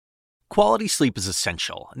Quality sleep is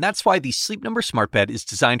essential, and that's why the Sleep Number Smart Bed is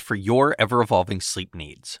designed for your ever-evolving sleep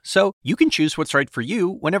needs. So you can choose what's right for you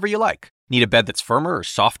whenever you like. Need a bed that's firmer or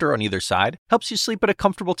softer on either side? Helps you sleep at a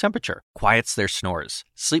comfortable temperature. Quiets their snores.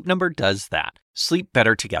 Sleep Number does that. Sleep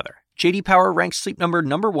better together. J.D. Power ranks Sleep Number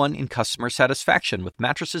 #1 in customer satisfaction with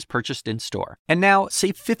mattresses purchased in-store. And now,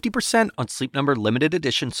 save 50% on Sleep Number limited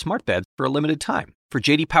edition smart beds for a limited time. For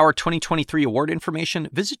J.D. Power 2023 award information,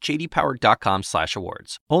 visit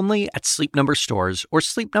jdpower.com/awards. Only at Sleep Number stores or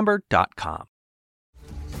sleepnumber.com.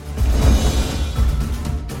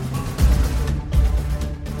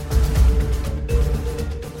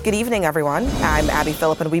 Good evening, everyone. I'm Abby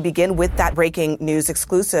Phillip, and we begin with that breaking news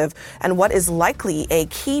exclusive and what is likely a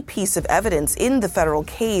key piece of evidence in the federal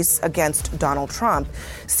case against Donald Trump.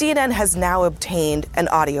 CNN has now obtained an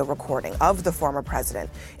audio recording of the former president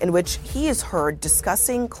in which he is heard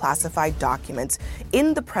discussing classified documents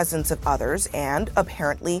in the presence of others and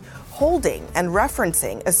apparently holding and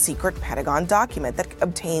referencing a secret Pentagon document that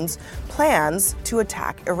obtains plans to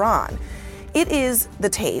attack Iran. It is the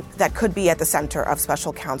tape that could be at the center of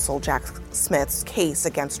special counsel Jack Smith's case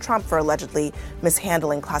against Trump for allegedly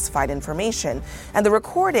mishandling classified information. And the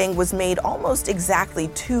recording was made almost exactly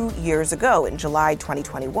 2 years ago in July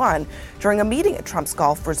 2021 during a meeting at Trump's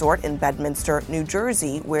golf resort in Bedminster, New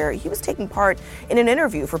Jersey, where he was taking part in an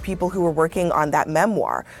interview for people who were working on that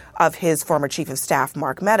memoir of his former chief of staff,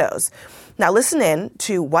 Mark Meadows. Now listen in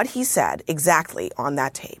to what he said exactly on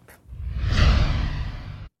that tape.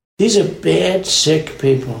 These are bad, sick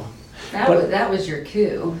people. That was your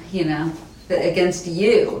coup, against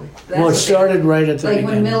you. It started right at the beginning.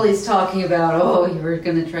 Like when Milley's talking about, you were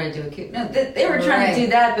going to try to do a coup. No, they were trying to do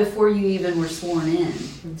that before you even were sworn in.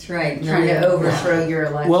 That's right. Trying to overthrow your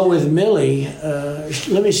election. Well, with Milley,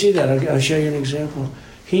 let me see that. I'll show you an example.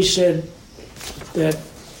 He said that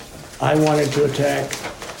I wanted to attack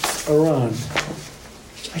Iran.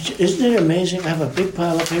 Isn't it amazing? I have a big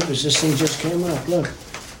pile of papers. This thing just came up. Look.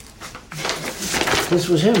 This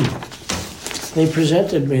was him. They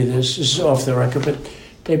presented me this. This is off the record, but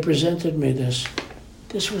they presented me this.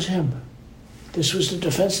 This was him. This was the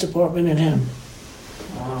Defense Department and him.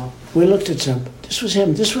 Wow. We looked at some. This was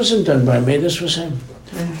him. This wasn't done by me. This was him.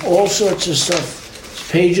 All sorts of stuff. It's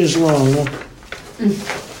pages long. Look.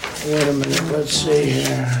 Wait a minute. Let's see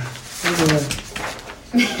here.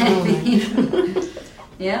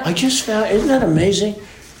 Yeah. I just found, isn't that amazing?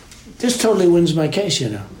 This totally wins my case,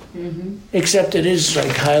 Mm-hmm. Except it is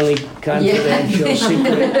like highly confidential,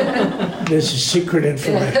 secret. This is secret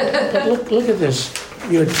information. But look at this.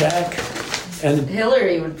 You attack, and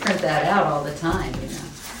Hillary would print that out all the time.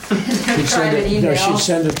 She'd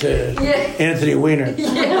send it to Anthony Weiner,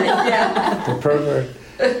 the pervert.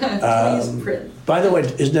 Please print. By the way,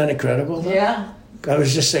 isn't that incredible? Though? Yeah. I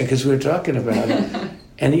was just saying because we were talking about it,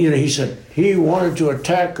 and he said he wanted to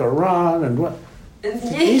attack Iran and what.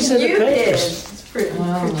 These are the papers.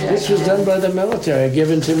 This was done by the military,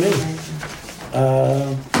 given to me.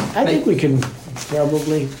 I think we can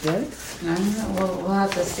probably, right? I don't know. We'll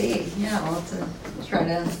have to see. Yeah, we'll have to try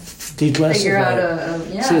to declassify. Figure out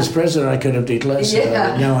See, as president, I could have declassified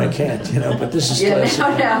it. Now I can't, but this is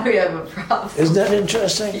classified. Now we have a problem. Isn't that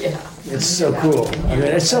interesting? Yeah. It's so cool. I mean,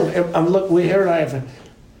 it's so. Look, here I have.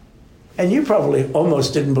 And you probably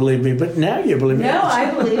almost didn't believe me, but now you believe me. No,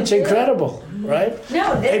 I believe it's incredible, right?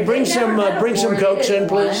 No, hey, bring some Cokes in,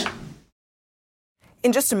 please.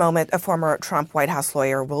 In just a moment, a former Trump White House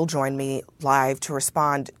lawyer will join me live to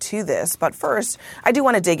respond to this. But first, I do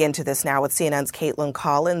want to dig into this now with CNN's Caitlin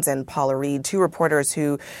Collins and Paula Reed, two reporters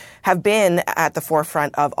who have been at the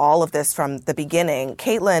forefront of all of this from the beginning.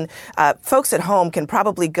 Caitlin, folks at home can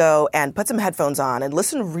probably go and put some headphones on and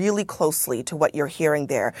listen really closely to what you're hearing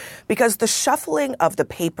there, because the shuffling of the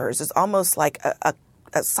papers is almost like a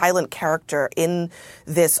silent character in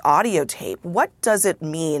this audio tape. What does it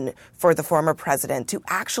mean for the former president to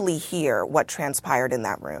actually hear what transpired in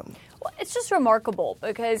that room? Well, it's just remarkable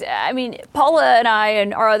because, Paula and I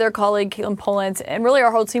and our other colleague, Caitlin Polans, and really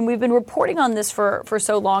our whole team, we've been reporting on this for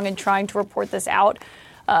so long and trying to report this out.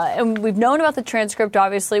 And we've known about the transcript,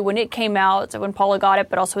 obviously, when it came out, when Paula got it,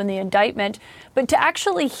 but also in the indictment. But to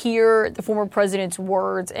actually hear the former president's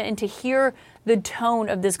words and to hear the tone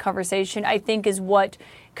of this conversation, I think, is what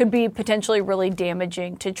could be potentially really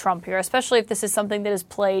damaging to Trump here, especially if this is something that is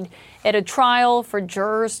played at a trial for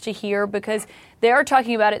jurors to hear, because they are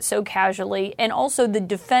talking about it so casually, and also the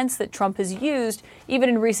defense that Trump has used, even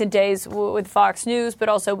in recent days with Fox News, but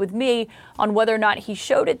also with me, on whether or not he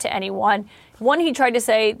showed it to anyone. One, he tried to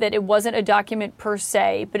say that it wasn't a document per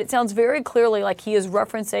se, but it sounds very clearly like he is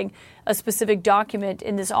referencing a specific document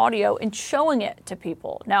in this audio and showing it to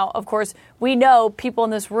people. Now, of course, we know people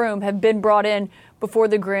in this room have been brought in before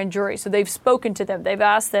the grand jury, so they've spoken to them. They've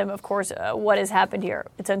asked them, of course, what has happened here.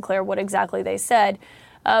 It's unclear what exactly they said.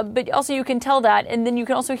 But also you can tell that, and then you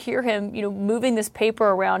can also hear him, moving this paper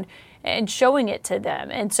around and showing it to them.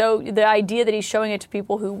 And so the idea that he's showing it to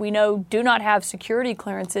people who we know do not have security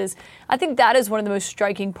clearances, I think that is one of the most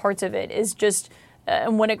striking parts of it, is just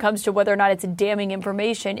when it comes to whether or not it's damning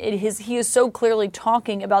information, he is so clearly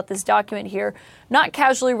talking about this document here, not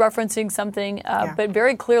casually referencing something, but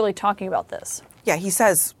very clearly talking about this. Yeah, he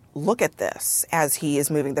says, look at this, as he is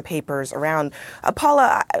moving the papers around.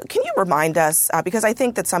 Paula, can you remind us, because I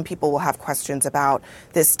think that some people will have questions about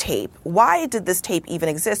this tape. Why did this tape even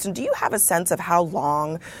exist? And do you have a sense of how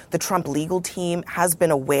long the Trump legal team has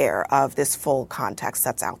been aware of this full context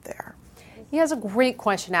that's out there? He has a great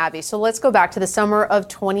question, Abby. So let's go back to the summer of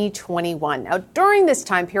 2021. Now, during this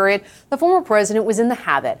time period, the former president was in the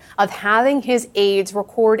habit of having his aides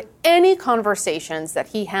record any conversations that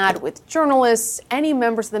he had with journalists, any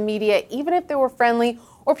members of the media, even if they were friendly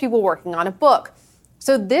or people working on a book.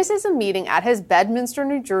 So this is a meeting at his Bedminster,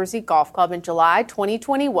 New Jersey golf club in July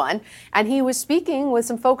 2021, and he was speaking with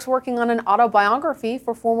some folks working on an autobiography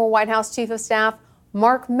for former White House Chief of Staff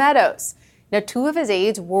Mark Meadows. Now, two of his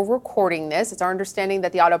aides were recording this. It's our understanding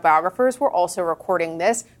that the autobiographers were also recording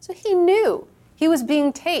this. So he knew he was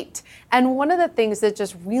being taped. And one of the things that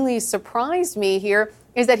just really surprised me here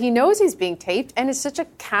is that he knows he's being taped, and it's such a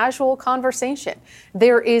casual conversation.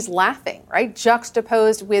 There is laughing, right,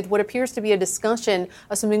 juxtaposed with what appears to be a discussion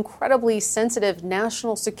of some incredibly sensitive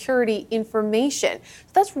national security information.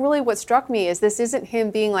 So that's really what struck me, is this isn't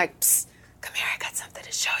him being like, psst, come here, I got something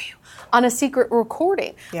to show you, on a secret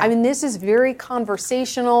recording. Yeah. I mean, this is very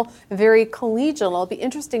conversational, very collegial. It'll be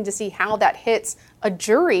interesting to see how that hits a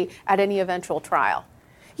jury at any eventual trial.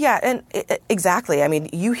 Yeah, and exactly. I mean,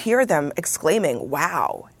 you hear them exclaiming,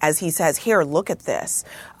 wow, as he says, here, look at this.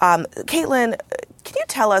 Caitlin, can you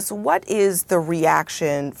tell us what is the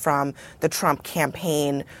reaction from the Trump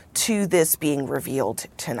campaign to this being revealed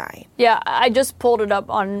tonight? Yeah, I just pulled it up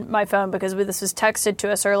on my phone because this was texted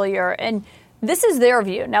to us earlier, and this is their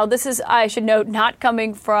view. Now, this is, I should note, not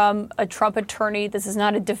coming from a Trump attorney. This is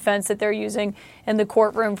not a defense that they're using in the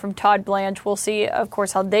courtroom from Todd Blanche. We'll see, of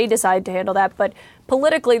course, how they decide to handle that. But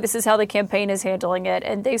politically, this is how the campaign is handling it.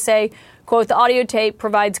 And they say, quote, the audio tape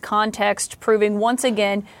provides context, proving once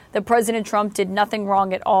again that President Trump did nothing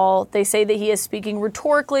wrong at all. They say that he is speaking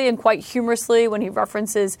rhetorically and quite humorously when he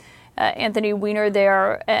references Anthony Weiner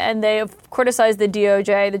there. And they have criticized the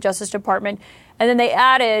DOJ, the Justice Department. And then they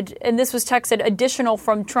added, and this was texted, additional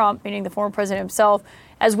from Trump, meaning the former president himself.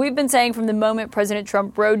 As we've been saying from the moment President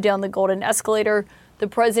Trump rode down the golden escalator, the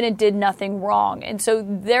president did nothing wrong. And so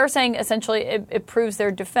they're saying essentially it proves their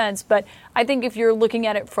defense. But I think if you're looking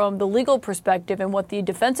at it from the legal perspective and what the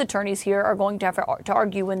defense attorneys here are going to have to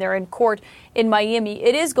argue when they're in court in Miami,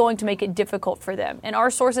 it is going to make it difficult for them. And our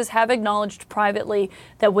sources have acknowledged privately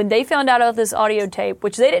that when they found out about this audio tape,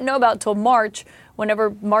 which they didn't know about till March,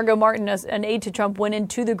 whenever Margot Martin, an aide to Trump, went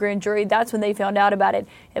into the grand jury, that's when they found out about it.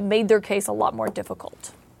 It made their case a lot more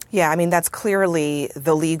difficult. Yeah, I mean, that's clearly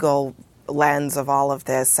the legal lens of all of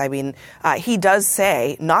this. I mean, he does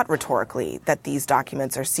say, not rhetorically, that these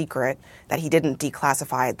documents are secret, that he didn't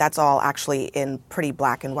declassify it. That's all actually in pretty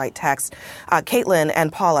black and white text. Caitlin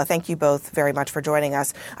and Paula, thank you both very much for joining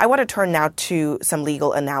us. I want to turn now to some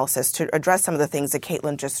legal analysis to address some of the things that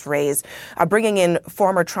Caitlin just raised, bringing in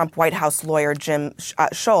former Trump White House lawyer Jim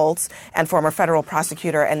Schultz and former federal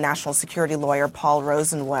prosecutor and national security lawyer Paul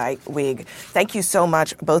Rosenweig. Thank you so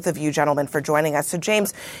much, both of you gentlemen, for joining us. So,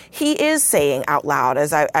 James, he is saying out loud,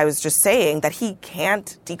 as I was just saying, that he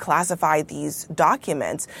can't declassify these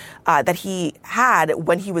documents that he had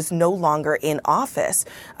when he was no longer in office.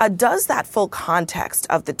 Does that full context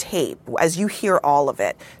of the tape, as you hear all of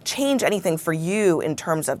it, change anything for you in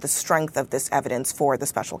terms of the strength of this evidence for the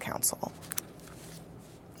special counsel?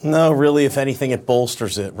 No, really, if anything, it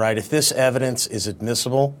bolsters it, right? If this evidence is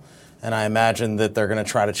admissible, and I imagine that they're going to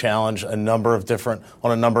try to challenge on a number of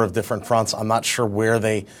different fronts. I'm not sure where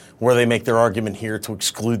they make their argument here to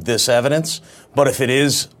exclude this evidence. But if it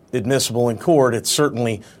is admissible in court, it's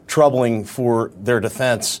certainly troubling for their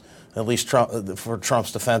defense, at least for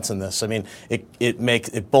Trump's defense in this. I mean,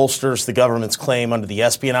 it bolsters the government's claim under the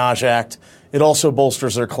Espionage Act. It also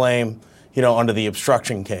bolsters their claim, under the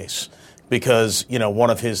obstruction case. because, one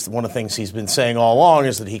of the things he's been saying all along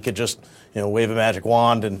is that he could just, wave a magic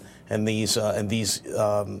wand and these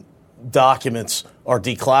documents are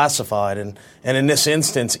declassified. And in this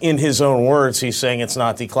instance, in his own words, he's saying it's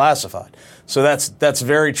not declassified. So that's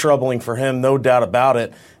very troubling for him, no doubt about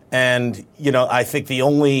it. And, I think the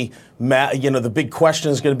only, the big question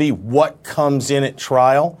is going to be what comes in at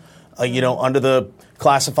trial, under the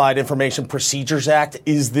Classified Information Procedures Act.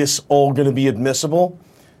 Is this all going to be admissible?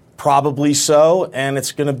 Probably so. And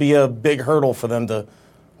it's going to be a big hurdle for them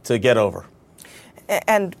to get over.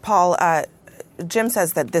 And Paul, Jim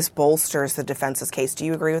says that this bolsters the defense's case. Do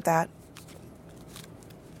you agree with that?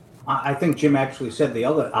 I think Jim actually said the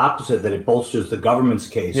other opposite, that it bolsters the government's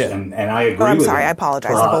case, and I agree with him. I'm sorry, I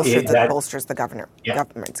apologize. It bolsters the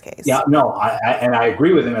government's case. Yeah, no, I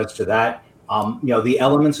agree with him as to that. The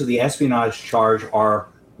elements of the espionage charge are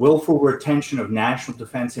willful retention of national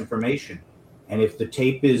defense information. And if the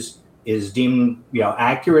tape is deemed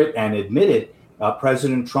accurate and admitted,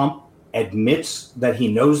 President Trump admits that he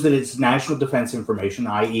knows that it's national defense information,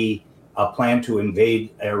 i.e. a plan to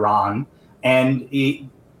invade Iran. And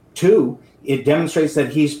two, it demonstrates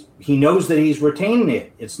that he knows that he's retaining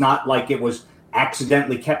it. It's not like it was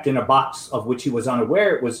accidentally kept in a box of which he was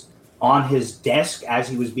unaware. It was on his desk as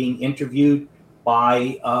he was being interviewed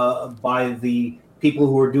by the people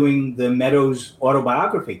who were doing the Meadows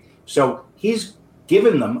autobiography. So he's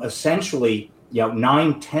given them essentially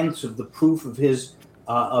 9/10 of the proof of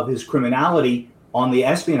his criminality on the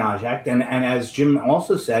Espionage Act. And as Jim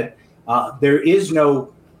also said, there is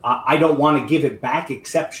no I don't want to give it back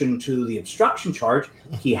exception to the obstruction charge.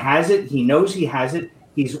 He has it. He knows he has it.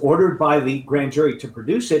 He's ordered by the grand jury to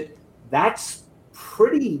produce it. That's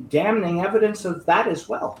pretty damning evidence of that as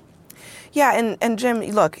well. Yeah, and Jim,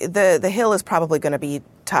 look, the hill is probably going to be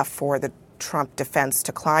tough for the Trump defense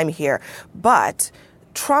to climb here, but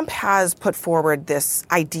Trump has put forward this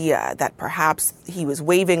idea that perhaps he was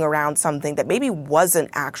waving around something that maybe wasn't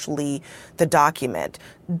actually the document.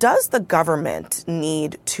 Does the government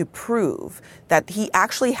need to prove that he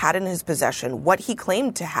actually had in his possession what he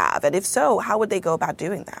claimed to have? And if so, how would they go about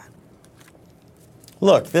doing that?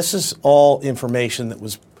 Look, this is all information that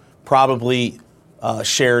was probably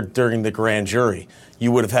shared during the grand jury.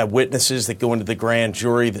 You would have had witnesses that go into the grand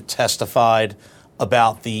jury that testified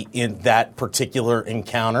about in that particular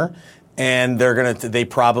encounter, and they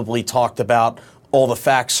probably talked about all the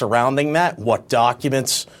facts surrounding that, what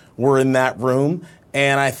documents were in that room,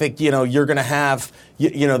 and I think you're going to have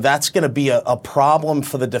that's going to be a problem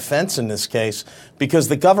for the defense in this case, because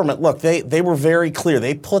the government, look, they were very clear.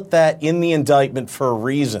 They put that in the indictment for a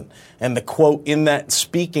reason, and the quote in that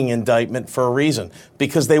speaking indictment for a reason,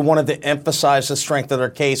 because they wanted to emphasize the strength of their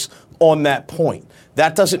case on that point.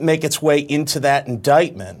 That doesn't make its way into that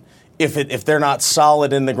indictment if they're not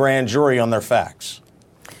solid in the grand jury on their facts.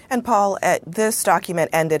 And Paul, this document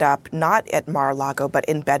ended up not at Mar-a-Lago, but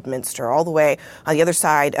in Bedminster, all the way on the other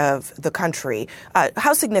side of the country.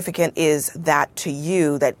 How significant is that to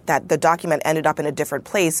you, that the document ended up in a different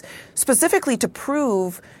place, specifically to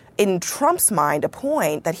prove in Trump's mind a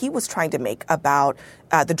point that he was trying to make about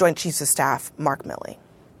the Joint Chiefs of Staff, Mark Milley?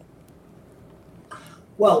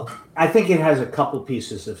 Well, I think it has a couple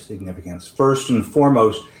pieces of significance. First and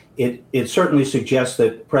foremost, it certainly suggests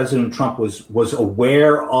that President Trump was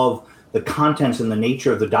aware of the contents and the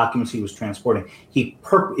nature of the documents he was transporting.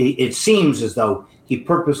 It seems as though he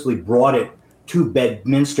purposely brought it to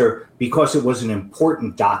Bedminster because it was an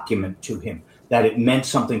important document to him, that it meant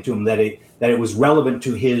something to him, that it was relevant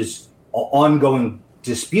to his ongoing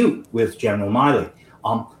dispute with General Milley.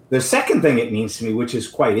 The second thing it means to me, which is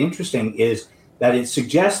quite interesting, is that it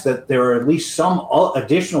suggests that there are at least some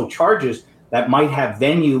additional charges that might have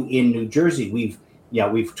venue in New Jersey.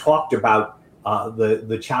 We've talked about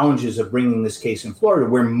the challenges of bringing this case in Florida,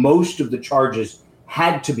 where most of the charges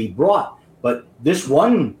had to be brought. But this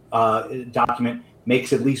one document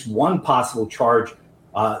makes at least one possible charge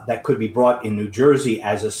that could be brought in New Jersey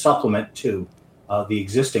as a supplement to the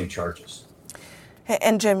existing charges.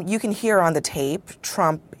 And Jim, you can hear on the tape,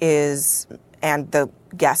 Trump and the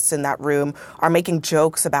guests in that room are making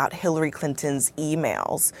jokes about Hillary Clinton's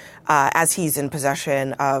emails as he's in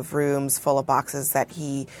possession of rooms full of boxes that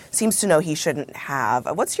he seems to know he shouldn't have.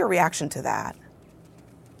 What's your reaction to that?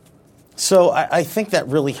 So I think that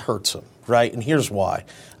really hurts him, right? And here's why.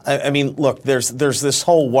 I mean, look, there's this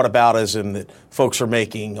whole whataboutism that folks are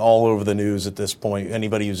making all over the news at this point.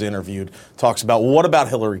 Anybody who's interviewed talks about, well, what about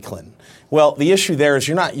Hillary Clinton? Well, the issue there is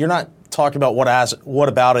you're not talking about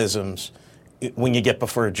whataboutisms when you get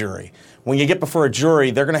before a jury. When you get before a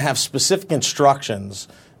jury, they're going to have specific instructions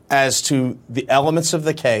as to the elements of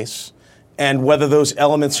the case and whether those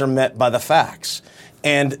elements are met by the facts.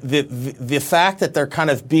 And the fact that they're kind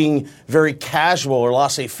of being very casual or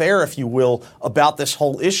laissez-faire, if you will, about this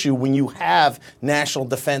whole issue when you have national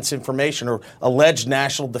defense information or alleged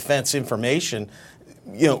national defense information,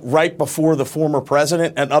 right before the former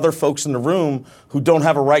president and other folks in the room who don't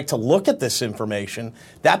have a right to look at this information,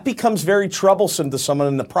 that becomes very troublesome to someone,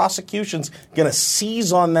 and the prosecution's going to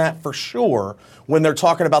seize on that for sure when they're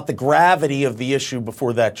talking about the gravity of the issue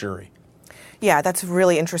before that jury. Yeah, that's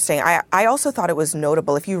really interesting. I also thought it was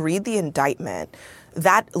notable. If you read the indictment,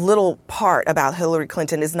 that little part about Hillary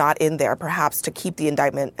Clinton is not in there, perhaps to keep the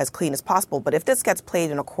indictment as clean as possible. But if this gets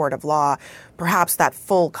played in a court of law, perhaps that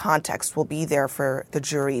full context will be there for the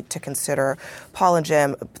jury to consider. Paul and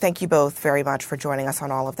Jim, thank you both very much for joining us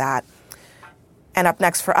on all of that. And up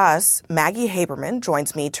next for us, Maggie Haberman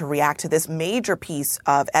joins me to react to this major piece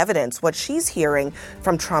of evidence, what she's hearing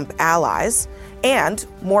from Trump allies, and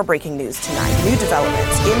more breaking news tonight. New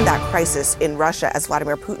developments in that crisis in Russia as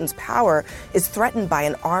Vladimir Putin's power is threatened by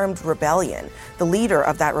an armed rebellion. The leader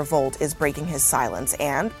of that revolt is breaking his silence,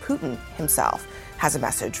 and Putin himself has a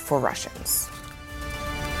message for Russians.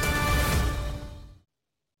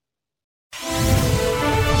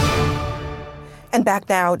 And back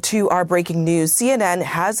now to our breaking news. CNN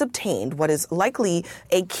has obtained what is likely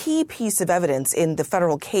a key piece of evidence in the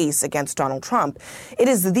federal case against Donald Trump. It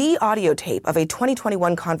is the audio tape of a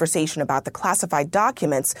 2021 conversation about the classified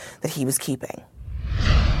documents that he was keeping.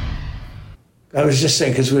 I was just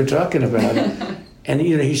saying, because we were talking about it, and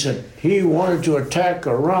he said he wanted to attack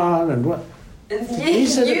Iran and what?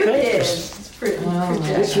 These are the papers.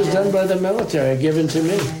 This was done by the military, given to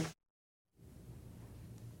me.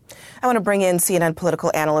 I want to bring in CNN political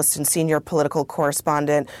analyst and senior political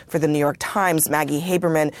correspondent for the New York Times, Maggie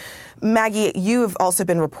Haberman. Maggie, you have also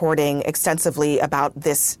been reporting extensively about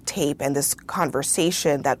this tape and this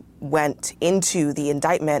conversation that went into the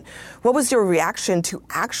indictment. What was your reaction to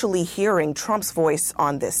actually hearing Trump's voice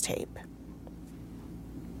on this tape?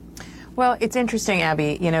 Well, it's interesting,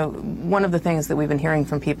 Abby. One of the things that we've been hearing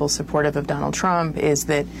from people supportive of Donald Trump is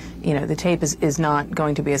that, the tape is not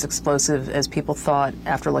going to be as explosive as people thought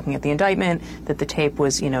after looking at the indictment, that the tape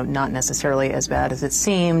was, not necessarily as bad as it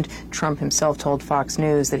seemed. Trump himself told Fox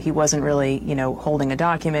News that he wasn't really, holding a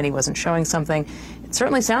document. He wasn't showing something. It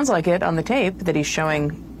certainly sounds like it on the tape that he's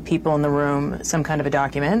showing people in the room some kind of a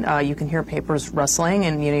document. You can hear papers rustling,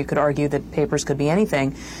 and you could argue that papers could be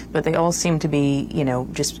anything, but they all seem to be,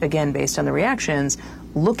 just again based on the reactions,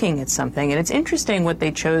 looking at something. And it's interesting what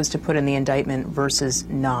they chose to put in the indictment versus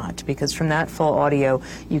not, because from that full audio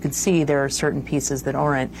you can see there are certain pieces that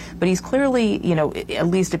aren't. But he's clearly, at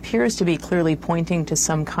least appears to be clearly pointing to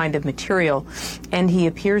some kind of material, and he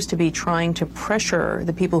appears to be trying to pressure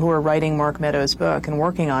the people who are writing Mark Meadows' book and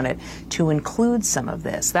working on it to include some of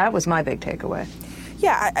this. That was my big takeaway.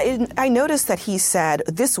 Yeah, I noticed that he said,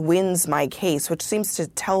 "This wins my case," which seems to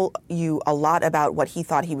tell you a lot about what he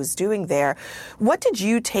thought he was doing there. What did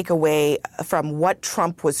you take away from what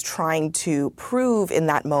Trump was trying to prove in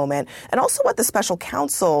that moment, and also what the special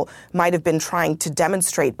counsel might have been trying to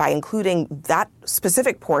demonstrate by including that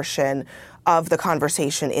specific portion of the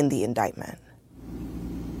conversation in the indictment?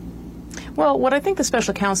 Well, what I think the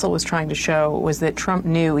special counsel was trying to show was that Trump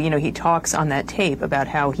knew, he talks on that tape about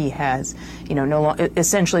how he has,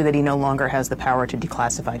 essentially that he no longer has the power to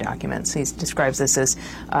declassify documents. He describes this as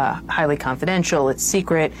highly confidential, it's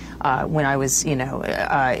secret. When I was,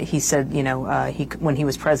 he said, when he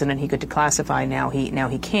was president, he could declassify. Now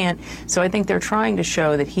he can't. So I think they're trying to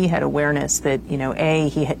show that he had awareness that,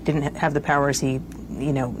 he didn't have the powers he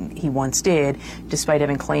once did, despite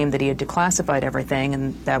having claimed that he had declassified everything,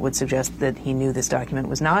 and that would suggest that he knew this document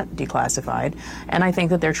was not declassified. And I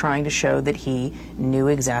think that they're trying to show that he knew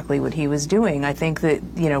exactly what he was doing. I think that,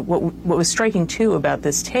 what was striking, too, about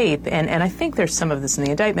this tape, and I think there's some of this in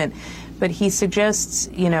the indictment, but he suggests,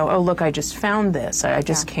 oh, look, I just found this. I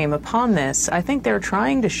just came upon this. I think they're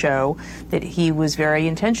trying to show that he was very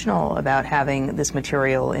intentional about having this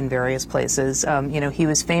material in various places. He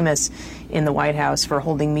was famous in the White House for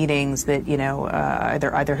holding meetings that,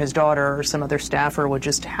 either his daughter or some other staffer would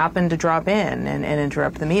just happen to drop in and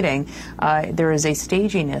interrupt the meeting. There is a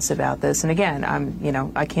staginess about this. And again,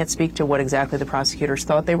 I can't speak to what exactly the prosecutors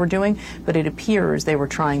thought they were doing, but it appears they were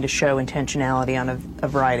trying to show intentionality on a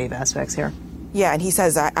variety of aspects here. Yeah, and he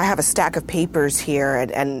says, I have a stack of papers here,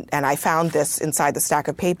 and I found this inside the stack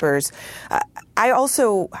of papers. I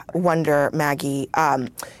also wonder, Maggie,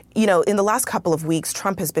 you know, in the last couple of weeks,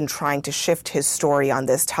 Trump has been trying to shift his story on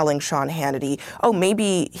this, telling Sean Hannity, oh,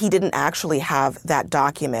 maybe he didn't actually have that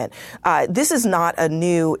document. This is not a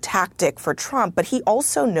new tactic for Trump, but he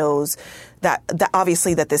also knows that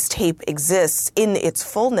obviously that this tape exists in its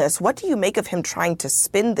fullness. What do you make of him trying to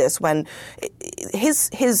spin this when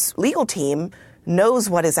his legal team knows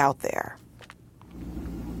what is out there?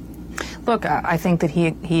 Look, I think that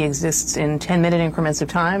he exists in 10-minute increments of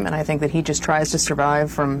time, and I think that he just tries to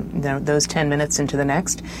survive from those 10 minutes into the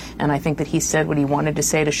next. And I think that he said what he wanted to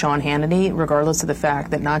say to Sean Hannity, regardless of the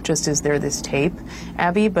fact that not just is there this tape,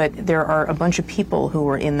 Abby, but there are a bunch of people who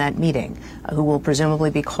were in that meeting who will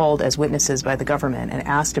presumably be called as witnesses by the government and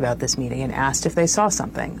asked about this meeting and asked if they saw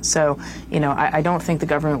something. So, I don't think the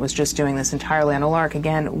government was just doing this entirely on a lark.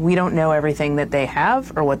 Again, we don't know everything that they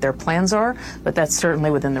have or what their plans are, but that's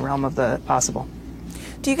certainly within the realm of the possible.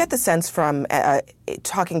 Do you get the sense from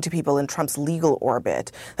talking to people in Trump's legal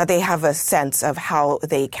orbit that they have a sense of how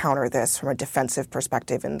they counter this from a defensive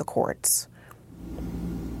perspective in the courts?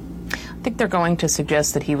 I think they're going to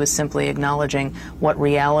suggest that he was simply acknowledging what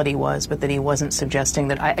reality was, but that he wasn't suggesting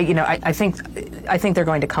that. I think they're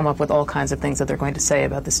going to come up with all kinds of things that they're going to say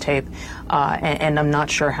about this tape, and I'm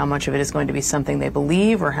not sure how much of it is going to be something they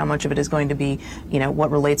believe, or how much of it is going to be,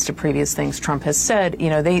 what relates to previous things Trump has said.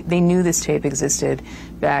 They knew this tape existed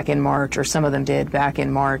back in March, or some of them did back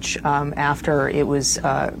in March, after it was,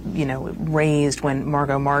 raised when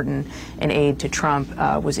Margot Martin, an aide to Trump,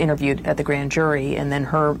 was interviewed at the grand jury, and then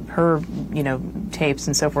her tapes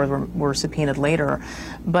and so forth were subpoenaed later.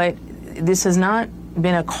 But this has not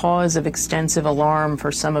been a cause of extensive alarm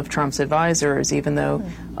for some of Trump's advisors, even though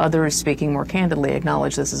others, speaking more candidly,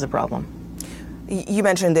 acknowledge this is a problem. You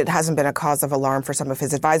mentioned it hasn't been a cause of alarm for some of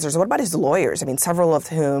his advisors. What about his lawyers? I mean, several of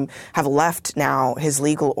whom have left now his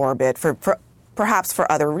legal orbit for perhaps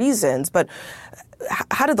for other reasons. But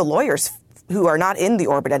how do the lawyers who are not in the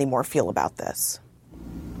orbit anymore feel about this?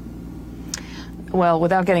 Well,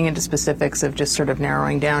 without getting into specifics of just sort of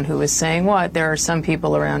narrowing down who is saying what, there are some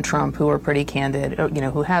people around Trump who are pretty candid,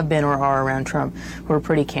 who have been or are around Trump, who are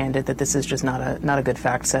pretty candid that this is just not a good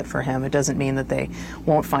fact set for him. It doesn't mean that they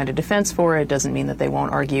won't find a defense for it. It doesn't mean that they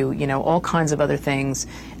won't argue, all kinds of other things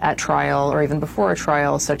at trial or even before a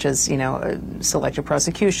trial, such as, selective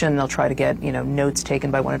prosecution. They'll try to get, notes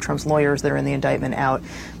taken by one of Trump's lawyers that are in the indictment out.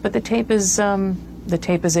 But the tape is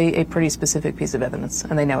a pretty specific piece of evidence,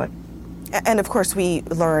 and they know it. And, of course, we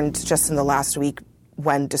learned just in the last week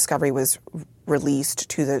when discovery was released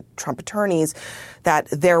to the Trump attorneys that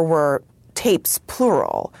there were tapes,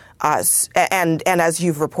 plural. And as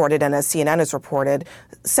you've reported and as CNN has reported,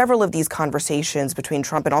 several of these conversations between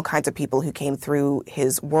Trump and all kinds of people who came through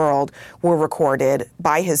his world were recorded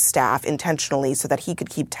by his staff intentionally so that he could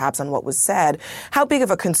keep tabs on what was said. How big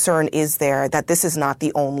of a concern is there that this is not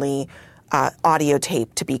the only audio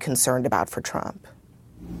tape to be concerned about for Trump?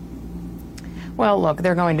 Well, look,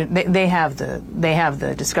 they're going to. They have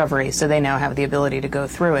the discovery, so they now have the ability to go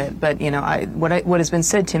through it. But what has been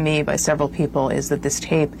said to me by several people is that this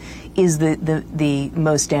tape is the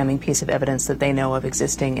most damning piece of evidence that they know of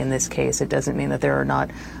existing in this case. It doesn't mean that there are not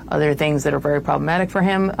other things that are very problematic for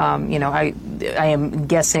him. I am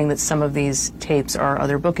guessing that some of these tapes are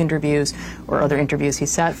other book interviews or other interviews he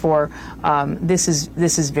sat for. This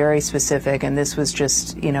is very specific, and this was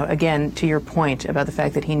just again to your point about the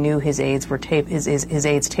fact that he knew his aides were taped. His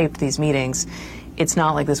aides taped these meetings. It's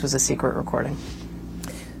not like this was a secret recording.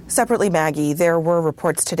 Separately, Maggie, there were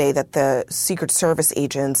reports today that the Secret Service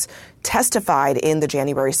agents testified in the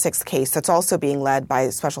January 6th case that's also being led by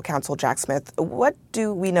Special Counsel Jack Smith. What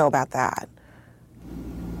do we know about that?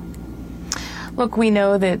 Look, we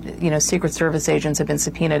know that, Secret Service agents have been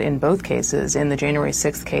subpoenaed in both cases, in the January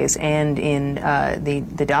 6th case and in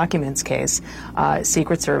the documents case.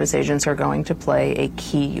 Secret Service agents are going to play a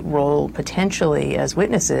key role potentially as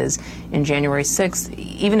witnesses in January 6th,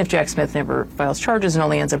 even if Jack Smith never files charges and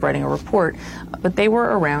only ends up writing a report. But they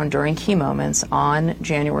were around during key moments on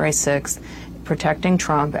January 6th. Protecting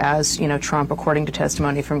Trump, as Trump, according to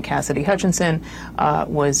testimony from Cassidy Hutchinson,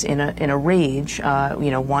 was in a rage,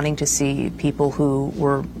 wanting to see people who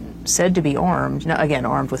were said to be armed, again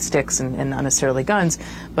armed with sticks and not necessarily guns,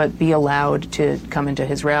 but be allowed to come into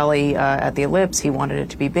his rally at the Ellipse. He wanted it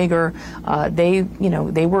to be bigger. They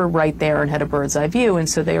were right there and had a bird's eye view, and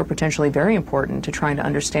so they are potentially very important to trying to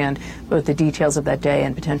understand both the details of that day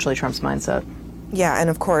and potentially Trump's mindset. Yeah, and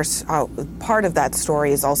of course, part of that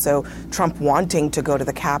story is also Trump wanting to go to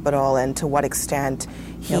the Capitol and to what extent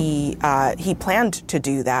he planned to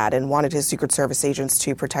do that and wanted his Secret Service agents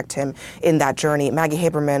to protect him in that journey. Maggie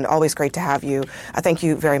Haberman, always great to have you. Thank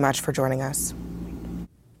you very much for joining us.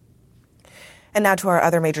 And now to our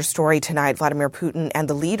other major story tonight. Vladimir Putin and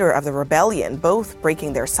the leader of the rebellion both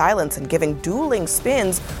breaking their silence and giving dueling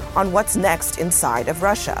spins on what's next inside of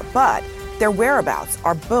Russia. But their whereabouts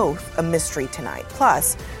are both a mystery tonight.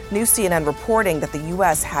 Plus, new CNN reporting that the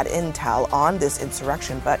U.S. had intel on this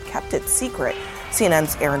insurrection but kept it secret.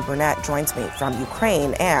 CNN's Erin Burnett joins me from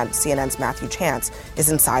Ukraine, and CNN's Matthew Chance is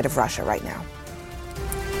inside of Russia right now.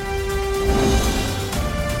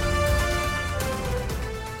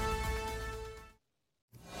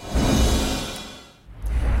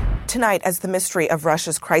 Tonight, as the mystery of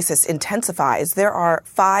Russia's crisis intensifies, there are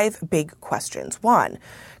 5 big questions. 1,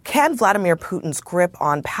 can Vladimir Putin's grip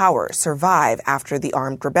on power survive after the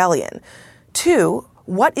armed rebellion? 2,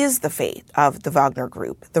 what is the fate of the Wagner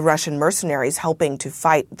Group, the Russian mercenaries helping to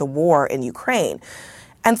fight the war in Ukraine?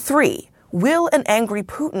 And 3, will an angry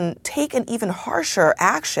Putin take an even harsher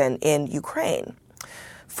action in Ukraine?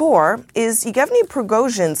 4, is Yevgeny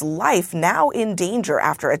Prigozhin's life now in danger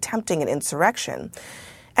after attempting an insurrection?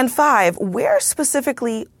 And 5, where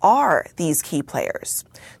specifically are these key players?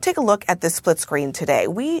 Take a look at this split screen today.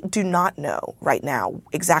 We do not know right now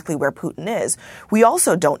exactly where Putin is. We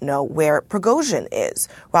also don't know where Prigozhin is,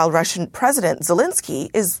 while Russian President Zelensky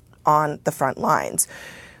is on the front lines.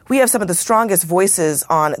 We have some of the strongest voices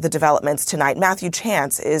on the developments tonight. Matthew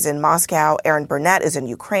Chance is in Moscow. Erin Burnett is in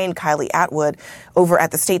Ukraine. Kylie Atwood over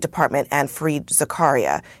at the State Department, and Fareed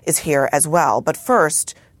Zakaria is here as well. But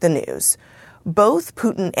first, the news. Both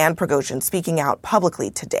Putin and Prigozhin speaking out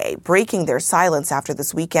publicly today, breaking their silence after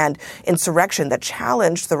this weekend insurrection that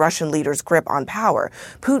challenged the Russian leader's grip on power.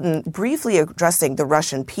 Putin briefly addressing the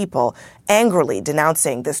Russian people, angrily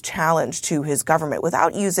denouncing this challenge to his government.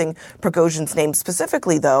 Without using Prigozhin's name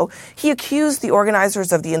specifically, though, he accused the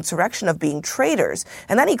organizers of the insurrection of being traitors,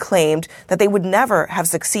 and then he claimed that they would never have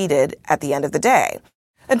succeeded at the end of the day.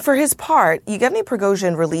 And for his part, Yevgeny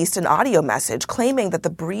Prigozhin released an audio message claiming that the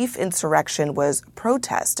brief insurrection was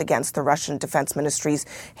protest against the Russian Defense Ministry's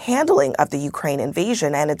handling of the Ukraine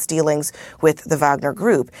invasion and its dealings with the Wagner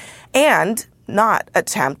Group, and not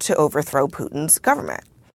attempt to overthrow Putin's government.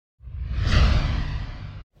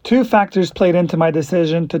 2 factors played into my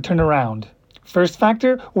decision to turn around. First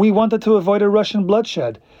factor, we wanted to avoid a Russian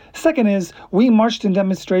bloodshed. Second is, we marched in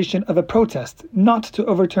demonstration of a protest, not to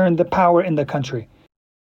overturn the power in the country.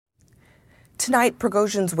 Tonight,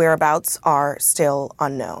 Prigozhin's whereabouts are still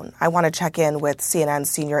unknown. I want to check in with CNN's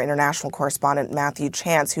senior international correspondent Matthew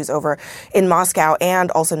Chance, who's over in Moscow,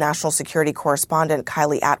 and also national security correspondent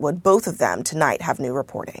Kylie Atwood. Both of them tonight have new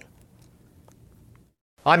reporting.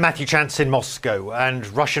 I'm Matthew Chance in Moscow, and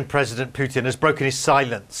Russian President Putin has broken his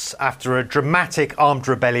silence after a dramatic armed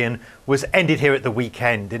rebellion was ended here at the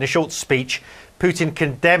weekend. In a short speech, Putin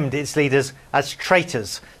condemned its leaders as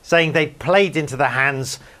traitors, saying they played into the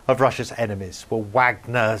hands of Russia's enemies. Well,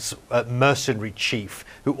 Wagner's mercenary chief,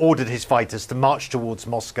 who ordered his fighters to march towards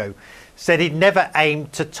Moscow, said he'd never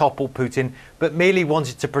aimed to topple Putin, but merely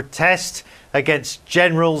wanted to protest against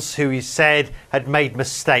generals who he said had made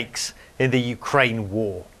mistakes in the Ukraine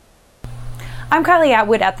war. I'm Kylie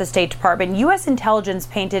Atwood at the State Department. U.S. intelligence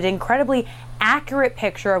painted an incredibly accurate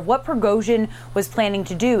picture of what Prigozhin was planning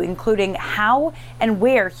to do, including how and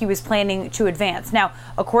where he was planning to advance. Now,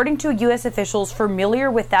 according to U.S. officials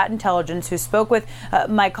familiar with that intelligence who spoke with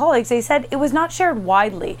my colleagues, they said it was not shared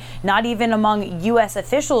widely, not even among U.S.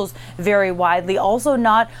 officials very widely, also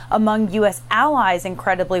not among U.S. allies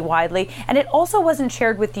incredibly widely, and it also wasn't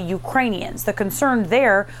shared with the Ukrainians. The concern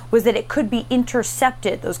there was that it could be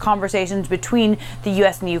intercepted, those conversations between the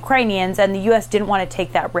U.S. and the Ukrainians, and the U.S. didn't want to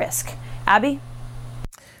take that risk. Abby?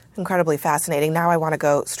 Incredibly fascinating. Now I want to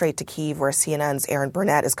go straight to Kyiv, where CNN's Erin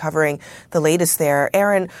Burnett is covering the latest there.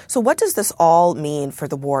 Erin, so what does this all mean for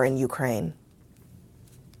the war in Ukraine?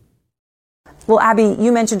 Well, Abby,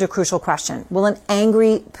 you mentioned a crucial question. Will an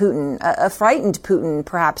angry Putin, a frightened Putin,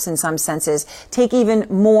 perhaps in some senses, take even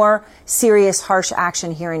more serious, harsh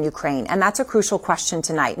action here in Ukraine? And that's a crucial question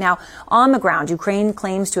tonight. Now, on the ground, Ukraine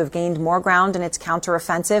claims to have gained more ground in its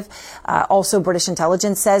counteroffensive. Also, British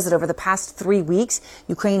intelligence says that over the past 3 weeks,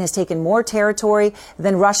 Ukraine has taken more territory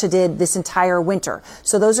than Russia did this entire winter.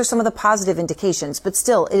 So those are some of the positive indications. But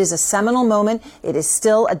still, it is a seminal moment. It is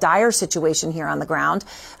still a dire situation here on the ground.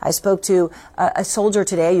 I spoke to a soldier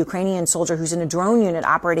today, a Ukrainian soldier who's in a drone unit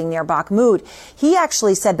operating near Bakhmut. He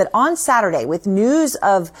actually said that on Saturday, with news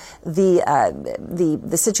of the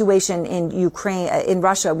situation in Ukraine, in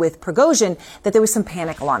Russia with Prigozhin, that there was some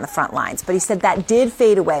panic along the front lines. But he said that did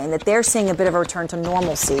fade away and that they're seeing a bit of a return to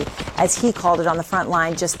normalcy, as he called it, on the front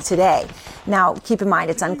line just today. Now, keep in mind,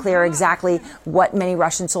 it's unclear exactly what many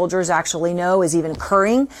Russian soldiers actually know is even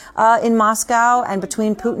occurring in Moscow and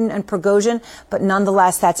between Putin and Prigozhin. But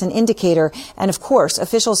nonetheless, that's an indicator. And of course,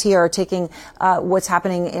 officials here are taking what's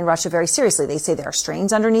happening in Russia very seriously. They say there are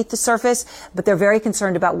strains underneath the surface, but they're very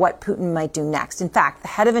concerned about what Putin might do next. In fact, the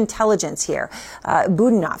head of intelligence here,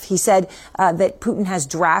 Budanov, he said that Putin has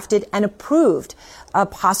drafted and approved a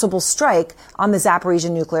possible strike on the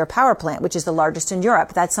Zaporizhzhia nuclear power plant, which is the largest in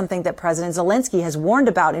Europe. That's something that President Zelensky has warned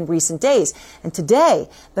about in recent days. And today,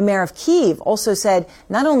 the mayor of Kyiv also said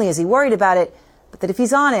not only is he worried about it, but that if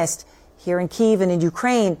he's honest, here in Kyiv and in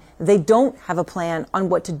Ukraine, they don't have a plan on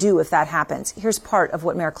what to do if that happens. Here's part of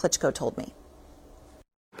what Mayor Klitschko told me.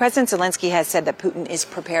 President Zelensky has said that Putin is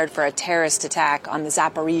prepared for a terrorist attack on the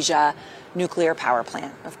Zaporizhzhia nuclear power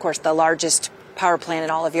plant, of course, the largest power plant in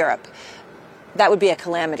all of Europe. That would be a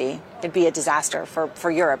calamity. It'd be a disaster for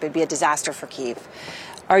Europe. It'd be a disaster for Kyiv.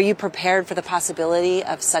 Are you prepared for the possibility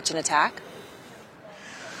of such an attack?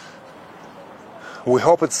 We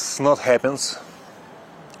hope it's not happens.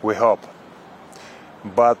 We hope.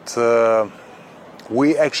 But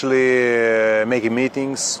we actually making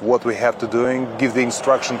meetings, what we have to do, give the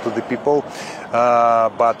instruction to the people.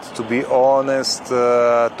 But to be honest,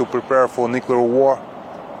 to prepare for nuclear war,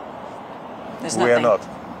 we are not.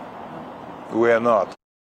 We are not.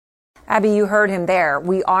 Abby, you heard him there.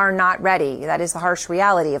 We are not ready. That is the harsh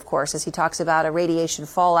reality, of course, as he talks about a radiation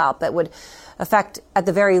fallout that would affect, at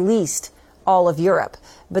the very least, all of Europe.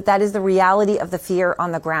 But that is the reality of the fear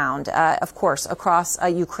on the ground. Of course, across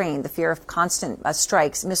Ukraine, the fear of constant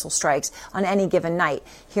strikes, missile strikes on any given night.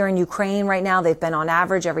 Here in Ukraine right now, they've been on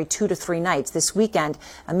average every 2 to 3 nights. This weekend,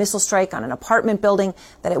 a missile strike on an apartment building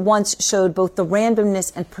that at once showed both the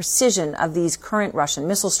randomness and precision of these current Russian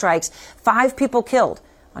missile strikes. 5 people killed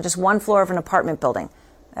on just one floor of an apartment building.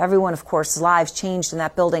 Everyone, of course, lives changed in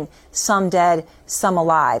that building, some dead, some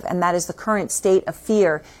alive. And that is the current state of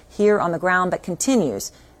fear here on the ground that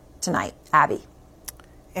continues tonight. Abby.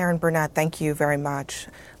 Erin Burnett, thank you very much.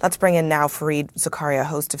 Let's bring in now Fareed Zakaria,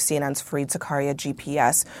 host of CNN's Fareed Zakaria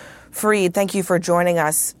GPS. Fareed, thank you for joining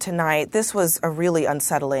us tonight. This was a really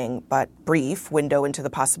unsettling but brief window into the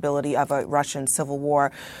possibility of a Russian civil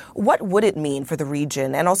war. What would it mean for the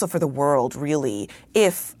region and also for the world, really,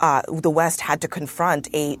 if the West had to confront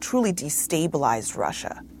a truly destabilized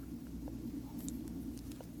Russia?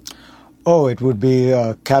 Oh, it would be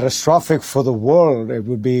catastrophic for the world. It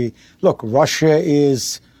would be, look, Russia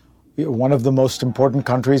is one of the most important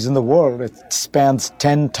countries in the world. It spans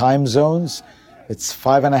 10 time zones. It's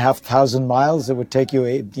 5,500 miles. It would take you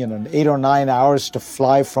 8 or 9 hours to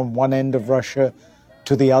fly from one end of Russia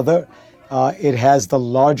to the other. It has the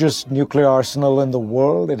largest nuclear arsenal in the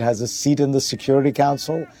world. It has a seat in the Security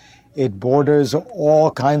Council. It borders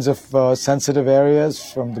all kinds of sensitive areas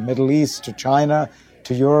from the Middle East to China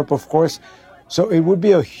to Europe, of course. So it would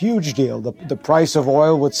be a huge deal. The price of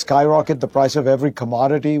oil would skyrocket. The price of every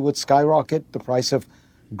commodity would skyrocket. The price of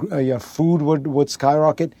food would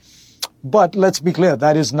skyrocket. But let's be clear,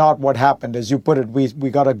 that is not what happened. As you put it, we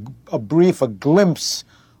got a glimpse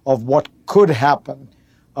of what could happen.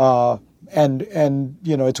 And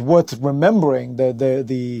it's worth remembering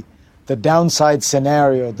the downside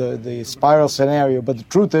scenario, the spiral scenario. But the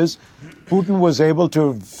truth is, Putin was able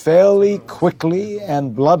to fairly quickly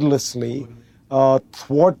and bloodlessly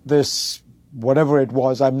thwart this, whatever it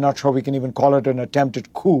was. I'm not sure we can even call it an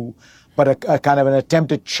attempted coup, but a kind of an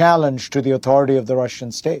attempted challenge to the authority of the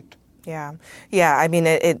Russian state. Yeah. I mean,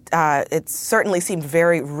 it certainly seemed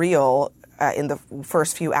very real in the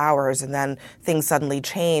first few hours, and then things suddenly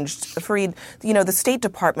changed. Fareed, the State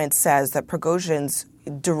Department says that Prigozhin's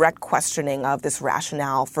direct questioning of this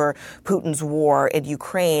rationale for Putin's war in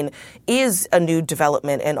Ukraine is a new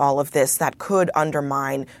development in all of this that could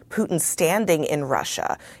undermine Putin's standing in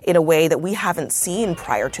Russia in a way that we haven't seen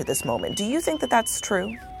prior to this moment. Do you think that that's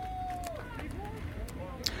true?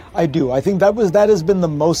 I do. I think that has been the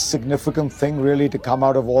most significant thing really to come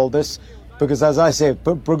out of all this, because as I say,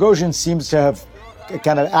 Prigozhin seems to have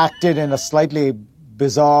kind of acted in a slightly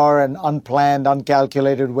bizarre and unplanned,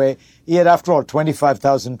 uncalculated way. He had, after all,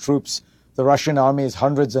 25,000 troops. The Russian army is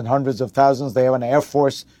hundreds and hundreds of thousands. They have an air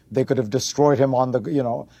force. They could have destroyed him on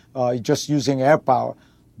just using air power.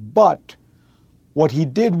 But what he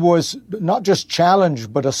did was not just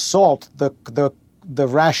challenge, but assault the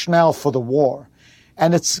rationale for the war.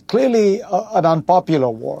 And it's clearly an unpopular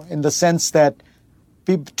war in the sense that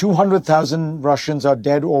 200,000 Russians are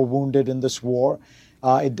dead or wounded in this war.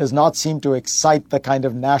 It does not seem to excite the kind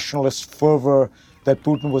of nationalist fervor that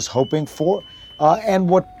Putin was hoping for. And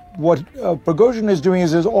what Prigozhin is doing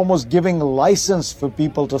is almost giving license for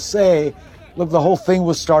people to say, look, the whole thing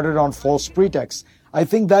was started on false pretext. I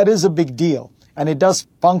think that is a big deal. And it does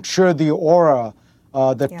puncture the aura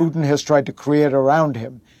that Putin has tried to create around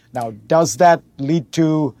him. Now, does that lead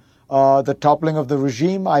to the toppling of the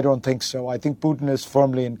regime? I don't think so. I think Putin is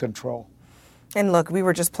firmly in control. And look, we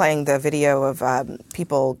were just playing the video of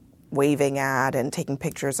people waving at and taking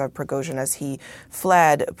pictures of Prigozhin as he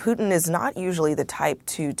fled. Putin is not usually the type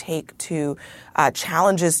to take to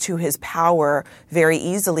challenges to his power very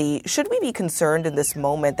easily. Should we be concerned in this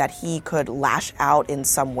moment that he could lash out in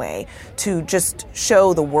some way to just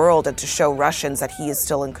show the world and to show Russians that he is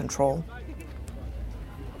still in control?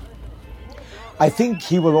 I think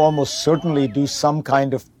he will almost certainly do some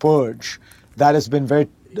kind of purge. That has been very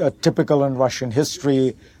typical in Russian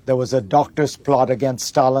history. There was a doctor's plot against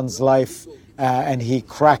Stalin's life, and he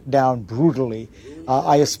cracked down brutally.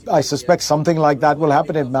 I suspect something like that will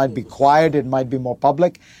happen. It might be quiet. It might be more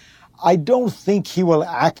public. I don't think he will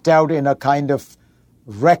act out in a kind of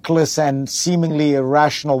reckless and seemingly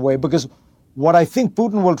irrational way, because what I think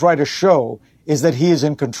Putin will try to show is that he is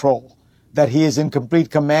in control, that he is in complete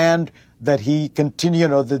command, that he continue,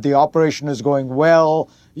 that the operation is going well.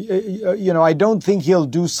 I don't think he'll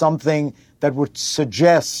do something that would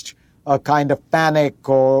suggest a kind of panic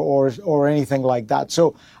or anything like that.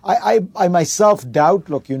 So I myself doubt,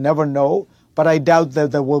 look, you never know, but I doubt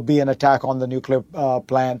that there will be an attack on the nuclear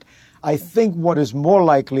plant. I think what is more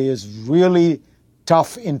likely is really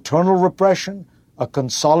tough internal repression, a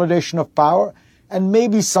consolidation of power, and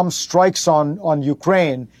maybe some strikes on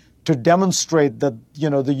Ukraine to demonstrate that,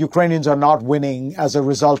 the Ukrainians are not winning as a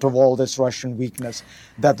result of all this Russian weakness,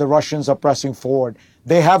 that the Russians are pressing forward.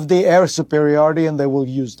 They have the air superiority and they will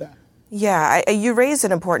use that. Yeah, you raised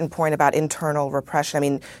an important point about internal repression. I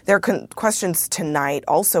mean, there are questions tonight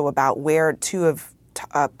also about where two of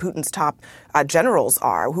Putin's top generals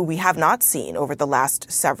are, who we have not seen over the last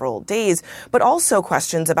several days, but also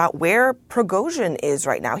questions about where Prigozhin is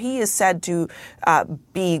right now. He is said to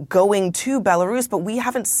be going to Belarus, but we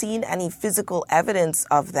haven't seen any physical evidence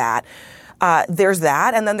of that. There's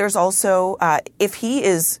that. And then there's also, if he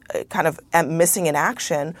is kind of missing in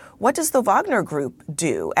action, what does the Wagner Group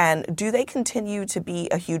do? And do they continue to be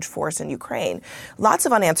a huge force in Ukraine? Lots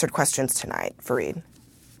of unanswered questions tonight, Fareed.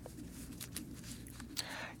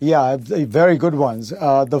 Yeah, very good ones.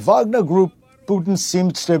 The Wagner Group, Putin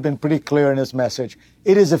seems to have been pretty clear in his message.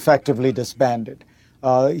 It is effectively disbanded.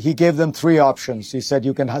 He gave them three options. He said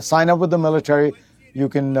you can sign up with the military, you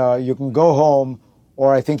can go home,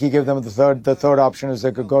 or I think he gave them the third option is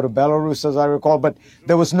they could go to Belarus, as I recall. But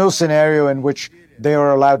there was no scenario in which they were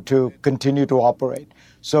allowed to continue to operate.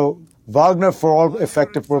 So Wagner, for all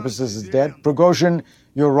effective purposes, is dead. Prigozhin,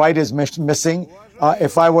 you're right, is missing.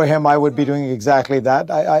 If I were him, I would be doing exactly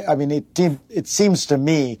that. I mean, it seems to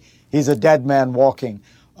me he's a dead man walking.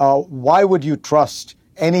 Why would you trust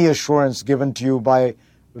any assurance given to you by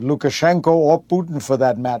Lukashenko or Putin, for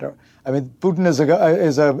that matter? I mean, Putin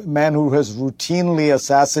is a man who has routinely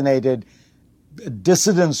assassinated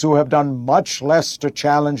dissidents who have done much less to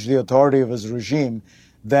challenge the authority of his regime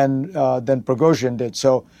than Prigozhin did.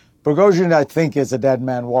 So Prigozhin, I think, is a dead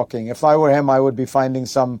man walking. If I were him, I would be finding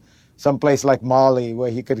some place like Mali where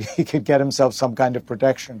he could get himself some kind of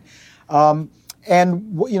protection. And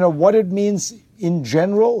what it means in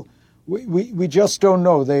general, we just don't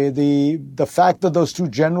know. The fact that those two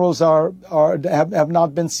generals have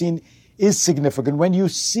not been seen is significant. When you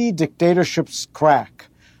see dictatorships crack,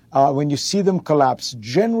 when you see them collapse,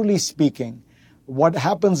 generally speaking, what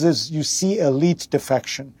happens is you see elite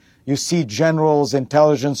defection. You see generals,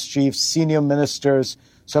 intelligence chiefs, senior ministers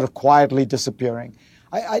sort of quietly disappearing.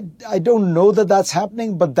 I don't know that that's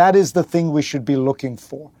happening, but that is the thing we should be looking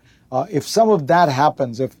for. If some of that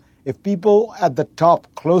happens, if people at the top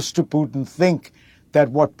close to Putin think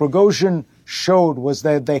that what Prigozhin showed was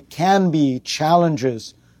that there can be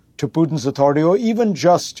challenges to Putin's authority, or even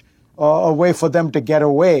just a way for them to get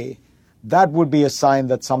away, that would be a sign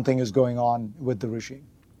that something is going on with the regime.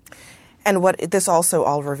 And what this also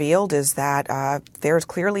all revealed is that there's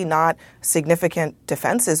clearly not significant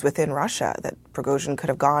defenses within Russia, that Prigozhin could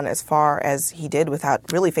have gone as far as he did without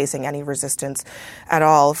really facing any resistance at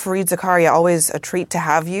all. Fareed Zakaria, always a treat to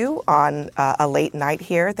have you on a late night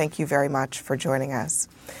here. Thank you very much for joining us.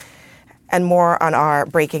 And more on our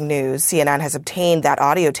breaking news. CNN has obtained that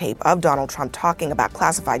audio tape of Donald Trump talking about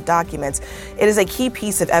classified documents. It is a key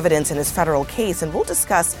piece of evidence in his federal case, and we'll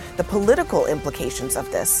discuss the political implications of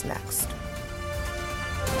this next.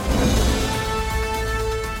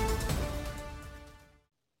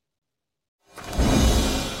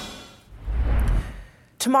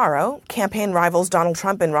 Tomorrow, campaign rivals Donald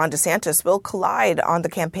Trump and Ron DeSantis will collide on the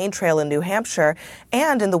campaign trail in New Hampshire.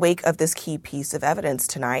 And in the wake of this key piece of evidence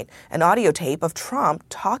tonight, an audio tape of Trump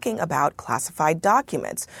talking about classified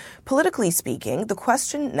documents. Politically speaking, the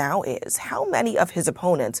question now is how many of his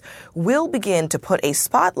opponents will begin to put a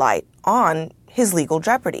spotlight on his legal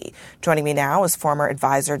jeopardy. Joining me now is former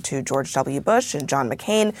advisor to George W. Bush and John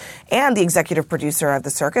McCain and the executive producer of The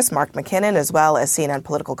Circus, Mark McKinnon, as well as CNN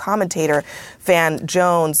political commentator Van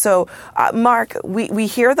Jones. So, Mark, we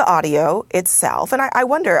hear the audio itself, and I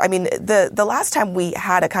wonder, I mean, the last time we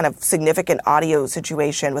had a kind of significant audio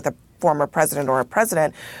situation with a former president or a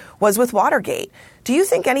president was with Watergate. Do you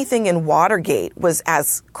think anything in Watergate was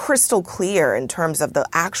as crystal clear in terms of the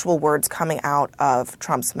actual words coming out of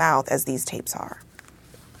Trump's mouth as these tapes are?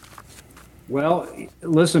 Well,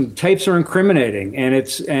 listen, tapes are incriminating,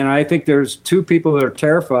 and I think there's two people that are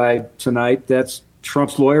terrified tonight. That's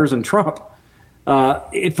Trump's lawyers and Trump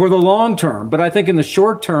for the long term. But I think in the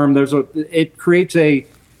short term, it creates a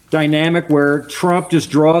dynamic where Trump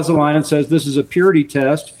just draws a line and says, this is a purity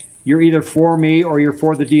test. You're either for me or you're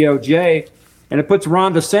for the DOJ. And it puts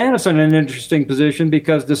Ron DeSantis in an interesting position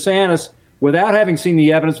because DeSantis, without having seen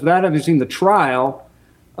the evidence, without having seen the trial,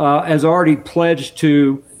 has already pledged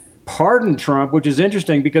to pardon Trump, which is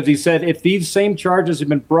interesting because he said if these same charges had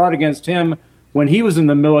been brought against him when he was in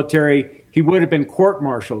the military, he would have been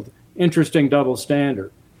court-martialed. Interesting double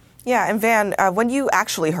standard. Yeah, and Van, when you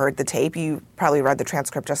actually heard the tape, you probably read the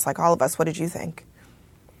transcript just like all of us. What did you think?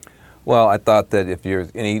 Well, I thought that if there's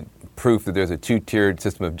any proof that there's a two-tiered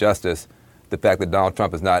system of justice, the fact that Donald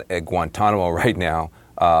Trump is not at Guantanamo right now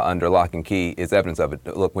under lock and key is evidence of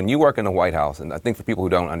it. Look, when you work in the White House, and I think for people who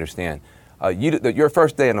don't understand, your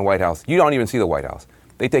first day in the White House, you don't even see the White House.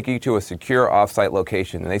 They take you to a secure off-site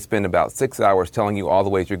location, and they spend about 6 hours telling you all the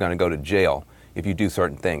ways you're going to go to jail if you do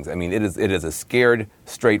certain things. I mean, it is a scared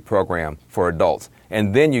straight program for adults.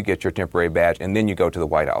 And then you get your temporary badge, and then you go to the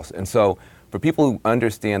White House. And so for people who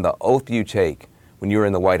understand the oath you take when you're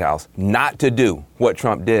in the White House not to do what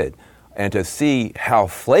Trump did, and to see how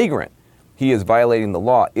flagrant he is violating the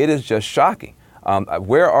law, it is just shocking.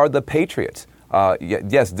 Where are the patriots?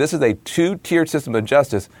 Yes, this is a two-tiered system of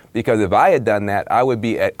justice because if I had done that, I wouldn't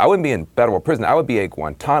be in federal prison. I would be at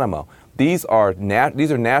Guantanamo. These are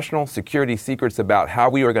national security secrets about how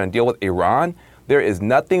we are going to deal with Iran. There is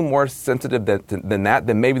nothing more sensitive than that,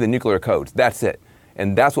 than maybe the nuclear codes. That's it.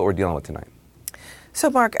 And that's what we're dealing with tonight. So,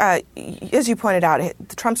 Mark, as you pointed out,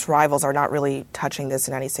 Trump's rivals are not really touching this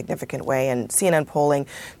in any significant way. And CNN polling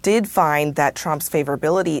did find that Trump's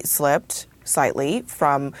favorability slipped slightly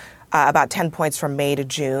from about 10 points from May to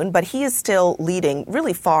June, but he is still leading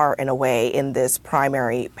really far and away in this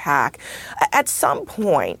primary pack. At some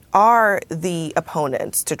point, are the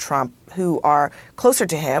opponents to Trump who are closer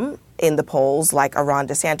to him in the polls, like Ron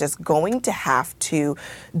DeSantis, going to have to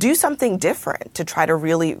do something different to try to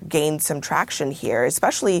really gain some traction here,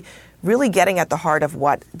 especially really getting at the heart of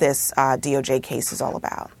what this DOJ case is all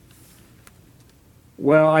about?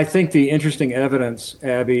 Well, I think the interesting evidence,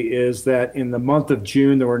 Abby, is that in the month of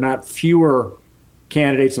June, there were not fewer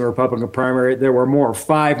candidates in the Republican primary. There were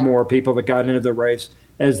 5 more people that got into the race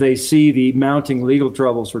as they see the mounting legal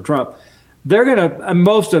troubles for Trump. They're going to,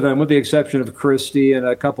 most of them, with the exception of Christie and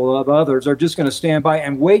a couple of others, are just going to stand by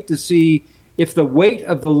and wait to see if the weight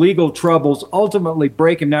of the legal troubles ultimately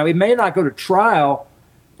break him. Now, he may not go to trial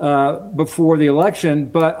before the election,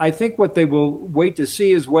 but I think what they will wait to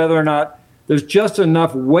see is whether or not there's just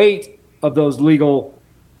enough weight of those legal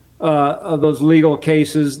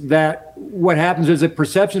cases that what happens is that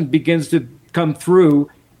perception begins to come through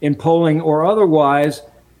in polling or otherwise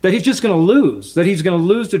that he's just going to lose, that he's going to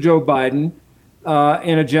lose to Joe Biden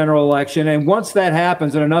in a general election. And once that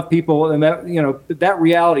happens and enough people and that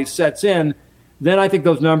reality sets in, then I think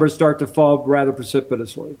those numbers start to fall rather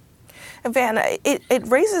precipitously. Van, it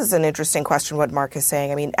raises an interesting question, what Mark is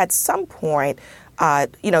saying. I mean, at some point,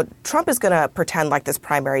 Trump is going to pretend like this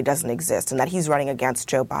primary doesn't exist and that he's running against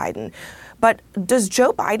Joe Biden. But does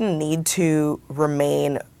Joe Biden need to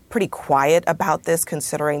remain pretty quiet about this,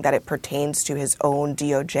 considering that it pertains to his own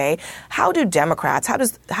DOJ? How do Democrats, how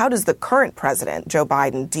does the current president, Joe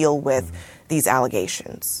Biden, deal with these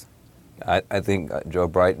allegations? I think Joe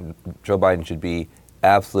Biden should be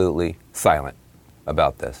absolutely silent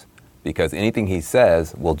about this, because anything he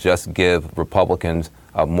says will just give Republicans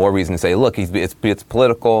more reason to say, look, it's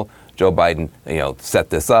political. Joe Biden, set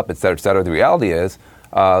this up, et cetera, et cetera. The reality is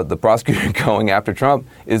the prosecutor going after Trump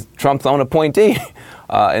is Trump's own appointee.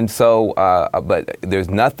 But there's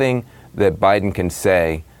nothing that Biden can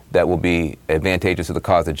say that will be advantageous to the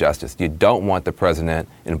cause of justice. You don't want the president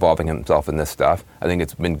involving himself in this stuff. I think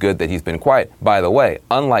it's been good that he's been quiet. By the way,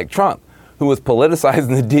 unlike Trump, who was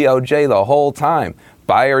politicizing the DOJ the whole time,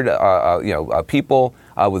 fired people,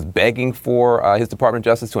 was begging for his Department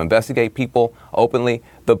of Justice to investigate people openly.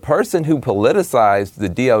 The person who politicized the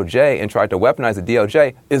DOJ and tried to weaponize the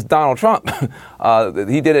DOJ is Donald Trump.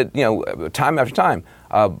 He did it, time after time.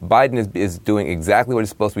 Biden is doing exactly what he's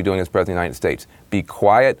supposed to be doing as President of the United States. Be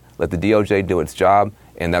quiet, let the DOJ do its job,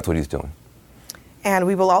 and that's what he's doing. And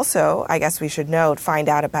we will also, I guess we should note, find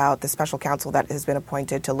out about the special counsel that has been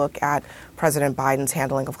appointed to look at President Biden's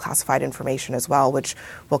handling of classified information as well, which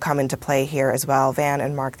will come into play here as well. Van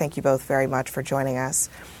and Mark, thank you both very much for joining us.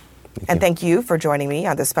 Thank you for joining me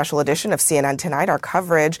on this special edition of CNN Tonight. Our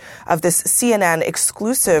coverage of this CNN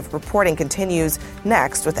exclusive reporting continues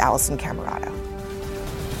next with Alisyn Camerota.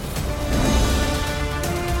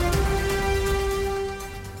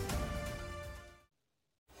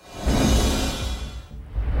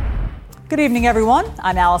 Good evening, everyone.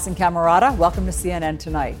 I'm Alisyn Camerota. Welcome to CNN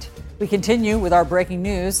Tonight. We continue with our breaking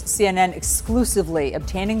news. CNN exclusively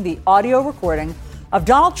obtaining the audio recording of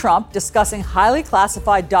Donald Trump discussing highly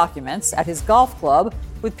classified documents at his golf club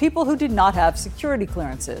with people who did not have security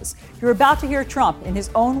clearances. You're about to hear Trump, in his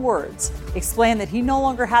own words, explain that he no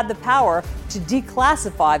longer had the power to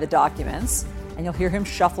declassify the documents, and you'll hear him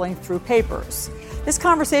shuffling through papers. This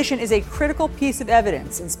conversation is a critical piece of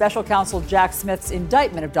evidence in Special Counsel Jack Smith's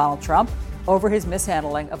indictment of Donald Trump over his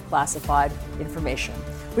mishandling of classified information.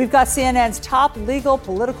 We've got CNN's top legal,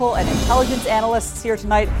 political, and intelligence analysts here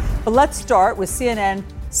tonight, but let's start with CNN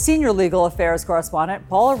senior legal affairs correspondent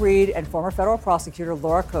Paula Reed and former federal prosecutor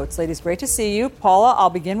Laura Coates. Ladies, great to see you. Paula,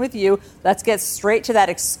 I'll begin with you. Let's get straight to that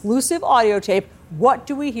exclusive audio tape. What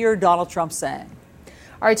do we hear Donald Trump saying?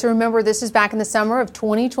 All right, so remember, this is back in the summer of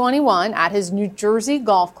 2021 at his New Jersey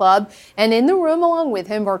golf club. And in the room along with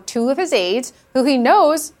him are two of his aides who he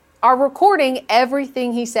knows are recording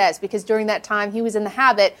everything he says, because during that time he was in the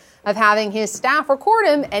habit of having his staff record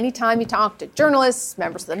him anytime he talked to journalists,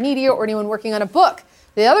 members of the media, or anyone working on a book.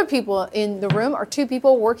 The other people in the room are two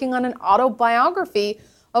people working on an autobiography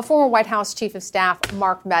of former White House Chief of Staff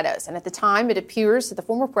Mark Meadows. And at the time, it appears that the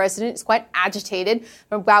former president is quite agitated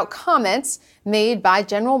about comments made by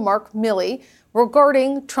General Mark Milley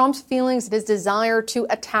regarding Trump's feelings and his desire to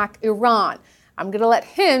attack Iran. I'm going to let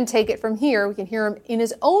him take it from here. We can hear him in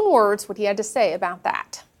his own words what he had to say about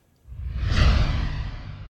that.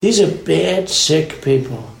 These are bad, sick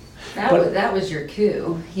people. That was your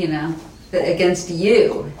coup, against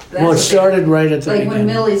you. It started right at the beginning. Like when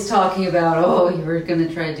Milley's talking about, you were going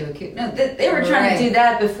to try to do a coup. No, they were trying to do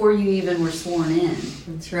that before you even were sworn in.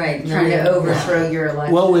 That's right. Trying to overthrow your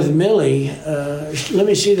election. Well, with Milley, let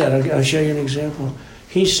me see that. I'll show you an example.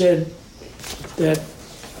 He said that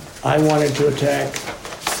I wanted to attack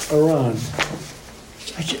Iran.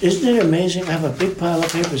 Isn't it amazing? I have a big pile of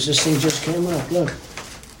papers. This thing just came up. Look.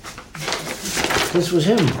 This was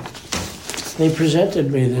him. They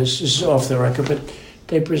presented me this. This is off the record, but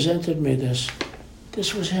they presented me this.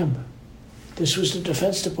 This was him. This was the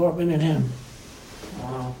Defense Department and him.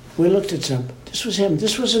 Wow. We looked at some. This was him.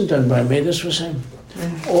 This wasn't done by me. This was him.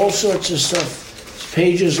 All sorts of stuff. It's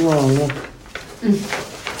pages long. Look.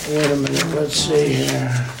 Wait a minute. Let's see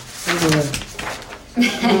here.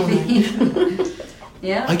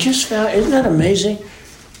 Yeah. I just found, isn't that amazing?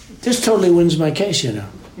 This totally wins my case,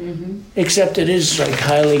 Mm-hmm. Except it is like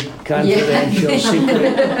highly confidential,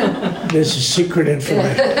 secret. This is secret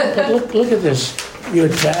information. But look at this. You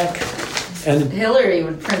attack, and Hillary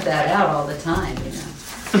would print that out all the time.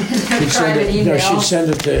 She'd send it, she'd send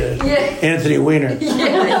it to Anthony Weiner,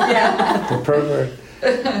 the pervert.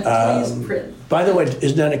 Please print. By the way,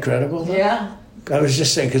 isn't that incredible? Yeah. I was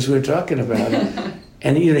just saying because we were talking about it,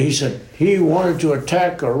 and he said he wanted to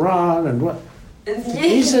attack Iran and what.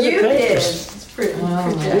 These are the papers.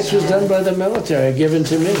 This was done by the military, given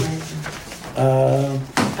to me.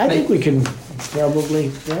 I think we can probably,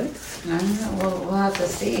 right? I don't know. We'll have to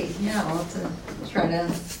see. Yeah, we'll have to try to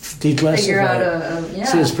declassify. Figure out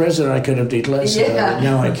See, as president, I could have declassified it.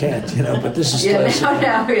 Now I can't, but this is classified.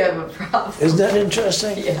 Now we have a problem. Isn't that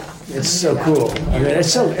interesting? Yeah. It's so cool. I mean,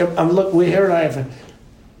 it's so. Here I have.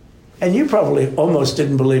 And you probably almost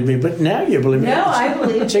didn't believe me, but now you believe me. No, I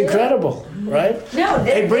believe it's incredible, right? No,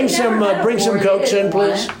 hey, bring some Cokes in,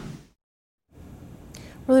 please.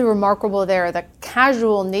 Really remarkable there, the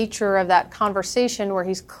casual nature of that conversation where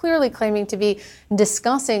he's clearly claiming to be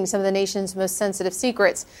discussing some of the nation's most sensitive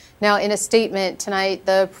secrets. Now, in a statement tonight,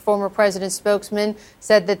 the former president's spokesman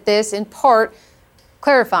said that this, in part,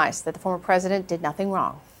 clarifies that the former president did nothing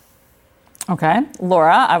wrong. Okay.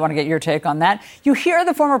 Laura, I want to get your take on that. You hear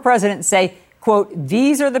the former president say, quote,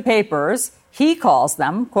 these are the papers. He calls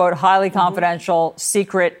them, quote, highly confidential,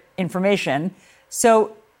 secret information.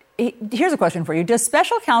 So here's a question for you. Does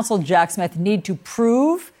special counsel Jack Smith need to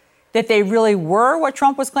prove that they really were what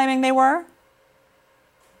Trump was claiming they were?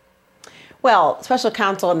 Well, special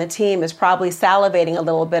counsel and the team is probably salivating a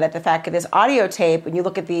little bit at the fact that this audio tape, when you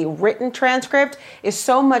look at the written transcript, is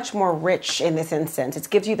so much more rich in this instance. It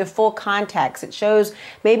gives you the full context. It shows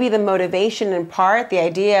maybe the motivation in part, the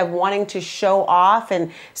idea of wanting to show off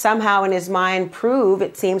and somehow in his mind prove,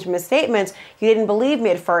 it seems from his statements, you didn't believe me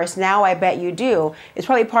at first, now I bet you do. It's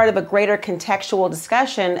probably part of a greater contextual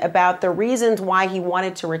discussion about the reasons why he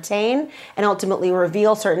wanted to retain and ultimately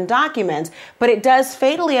reveal certain documents. But it does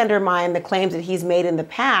fatally undermine the claims that he's made in the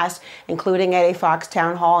past, including at a Fox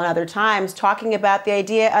town hall and other times, talking about the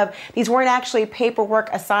idea of these weren't actually paperwork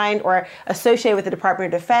assigned or associated with the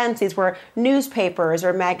Department of Defense. These were newspapers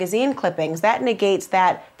or magazine clippings. That negates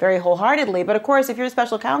that very wholeheartedly. But of course, if you're a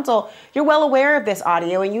special counsel, you're well aware of this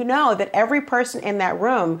audio and you know that every person in that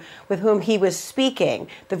room with whom he was speaking,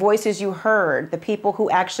 the voices you heard, the people who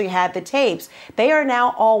actually had the tapes, they are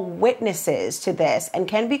now all witnesses to this and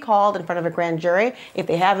can be called in front of a grand jury if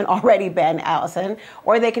they haven't already been, Allison,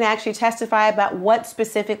 or they can actually testify about what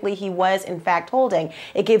specifically he was in fact holding.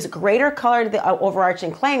 It gives greater color to the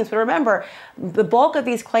overarching claims. But remember, the bulk of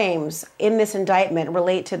these claims in this indictment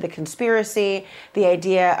relate to the conspiracy, the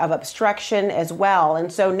idea of obstruction as well.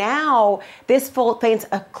 And so now this paints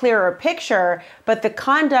a clearer picture, but the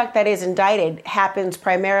conduct that is indicted happens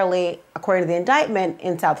primarily, according to the indictment,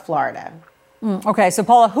 in South Florida. Okay, so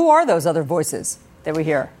Paula, who are those other voices that we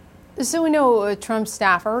hear? So we know Trump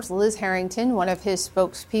staffers, Liz Harrington, one of his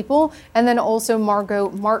spokespeople, and then also Margot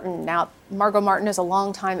Martin. Now, Margot Martin is a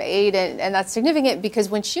longtime aide, and that's significant because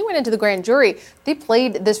when she went into the grand jury, they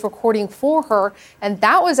played this recording for her, and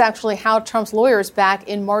that was actually how Trump's lawyers back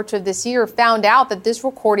in March of this year found out that this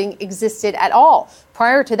recording existed at all.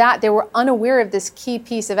 Prior to that, they were unaware of this key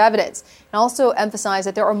piece of evidence, and also emphasize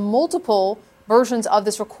that there are multiple versions of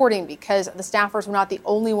this recording because the staffers were not the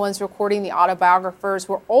only ones recording. The autobiographers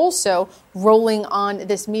were also rolling on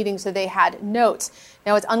this meeting, so they had notes.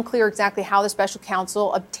 Now, it's unclear exactly how the special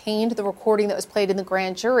counsel obtained the recording that was played in the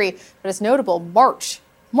grand jury, but it's notable, March.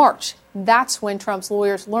 That's when Trump's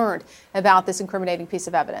lawyers learned about this incriminating piece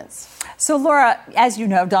of evidence. So, Laura, as you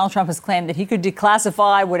know, Donald Trump has claimed that he could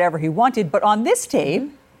declassify whatever he wanted, but on this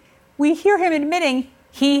tape, we hear him admitting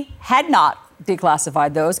he had not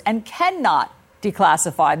declassified those and cannot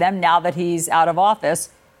declassify them now that he's out of office.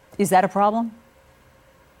 Is that a problem?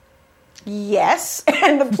 Yes,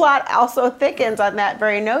 and the plot also thickens on that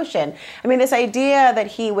very notion. I mean, this idea that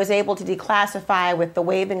he was able to declassify with the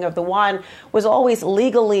waving of the wand was always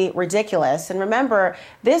legally ridiculous. And remember,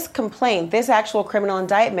 this complaint, this actual criminal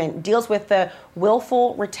indictment, deals with the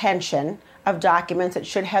willful retention of documents that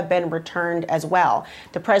should have been returned as well.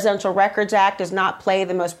 The Presidential Records Act does not play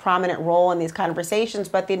the most prominent role in these conversations,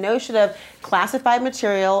 but the notion of classified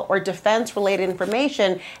material or defense-related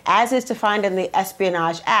information, as is defined in the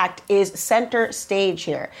Espionage Act, is center stage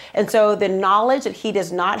here. And so the knowledge that he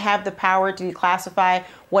does not have the power to declassify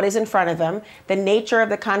what is in front of him, the nature of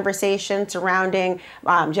the conversation surrounding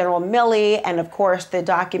General Milley, and of course the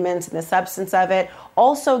documents and the substance of it,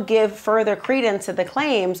 also give further credence to the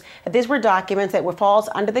claims that these were documents that falls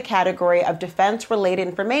under the category of defense-related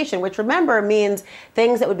information, which, remember, means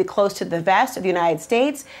things that would be close to the vest of the United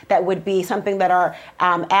States, that would be something that our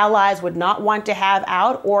allies would not want to have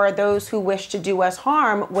out, or those who wish to do us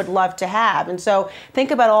harm would love to have. And so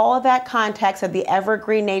think about all of that context of the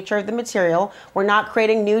evergreen nature of the material. We're not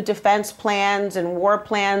creating new defense plans and war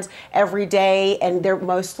plans every day, and they're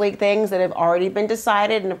mostly things that have already been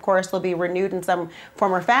decided, and of course they'll be renewed in some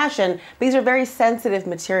form or fashion. These are very sensitive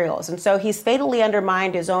materials, and so he's fatally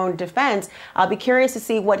undermined his own defense. I'll be curious to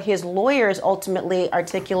see what his lawyers ultimately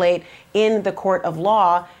articulate in the court of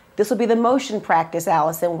law. This will be the motion practice,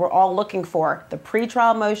 Allison, we're all looking for. The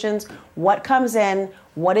pretrial motions, what comes in,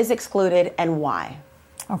 what is excluded, and why.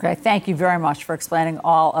 Okay, thank you very much for explaining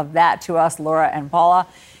all of that to us, Laura and Paula.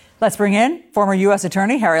 Let's bring in former U.S.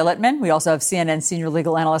 Attorney Harry Litman. We also have CNN senior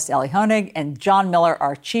legal analyst Ellie Honig and John Miller,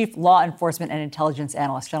 our chief law enforcement and intelligence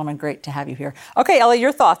analyst. Gentlemen, great to have you here. Okay, Ellie,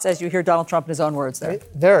 your thoughts as you hear Donald Trump in his own words there.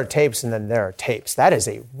 There are tapes and then there are tapes. That is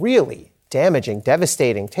a really damaging,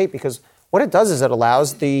 devastating tape because what it does is it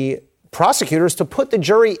allows the prosecutors to put the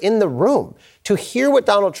jury in the room, to hear what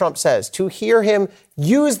Donald Trump says, to hear him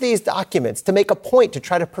use these documents to make a point, to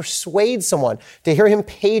try to persuade someone, to hear him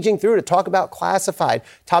paging through to talk about classified,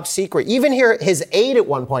 top secret. Even hear his aide at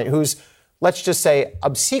one point, who's, let's just say,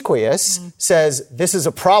 obsequious, says, this is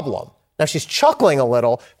a problem. Now, she's chuckling a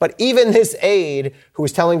little, but even this aide who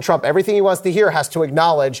is telling Trump everything he wants to hear has to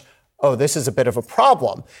acknowledge, oh, this is a bit of a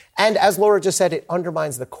problem. And as Laura just said, it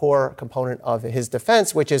undermines the core component of his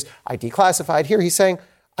defense, which is, I declassified. Here he's saying,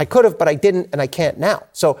 I could have, but I didn't, and I can't now.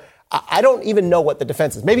 So I don't even know what the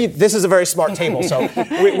defense is. Maybe this is a very smart table, so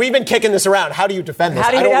we've been kicking this around. How do you defend this?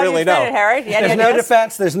 I don't really know. There's no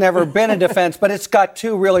defense. There's never been a defense, but it's got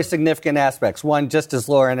two really significant aspects. One, just as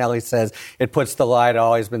Laura Anelli says, it puts the lie to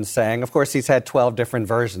all he's been saying. Of course, he's had 12 different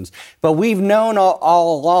versions. But we've known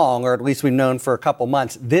all along, or at least we've known for a couple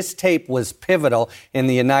months, this tape was pivotal in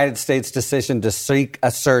the United States' decision to seek a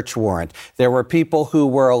search warrant. There were people who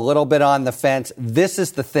were a little bit on the fence. This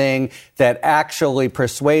is the thing that actually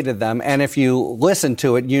persuaded them. And if you listen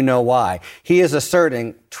to it, you know why. He is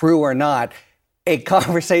asserting, true or not, a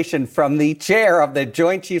conversation from the chair of the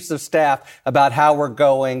Joint Chiefs of Staff about how we're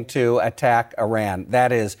going to attack Iran.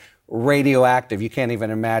 That is radioactive. You can't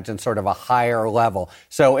even imagine sort of a higher level.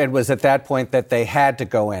 So it was at that point that they had to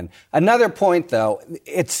go in. Another point, though,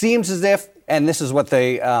 it seems as if, and this is what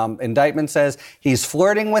the indictment says, he's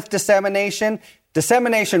flirting with dissemination.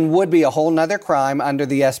 Dissemination would be a whole nother crime under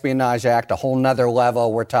the Espionage Act, a whole nother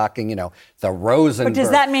level. We're talking, the Rosenberg. But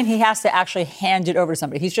does that mean he has to actually hand it over to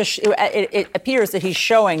somebody? He's just, it appears that he's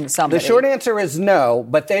showing somebody. The short answer is no,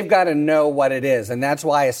 but they've got to know what it is. And that's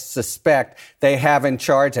why I suspect they haven't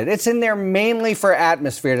charged it. It's in there mainly for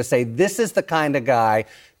atmosphere to say, this is the kind of guy.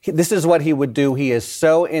 This is what he would do. He is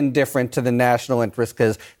so indifferent to the national interest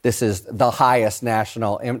because this is the highest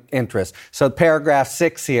national interest. So paragraph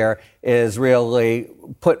 6 here is really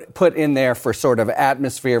put in there for sort of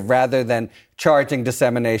atmosphere rather than charging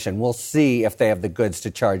dissemination. We'll see if they have the goods to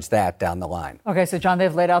charge that down the line. Okay, so John,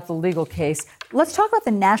 they've laid out the legal case. Let's talk about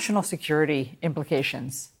the national security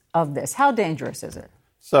implications of this. How dangerous is it?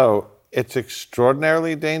 So it's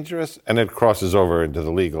extraordinarily dangerous, and it crosses over into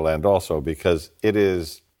the legal end also because it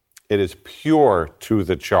is pure to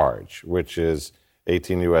the charge, which is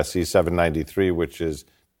 18 U.S.C. 793, which is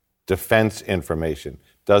defense information.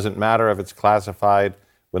 Doesn't matter if it's classified.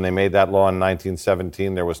 When they made that law in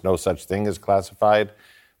 1917, there was no such thing as classified.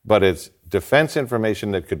 But it's defense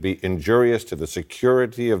information that could be injurious to the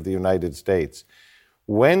security of the United States.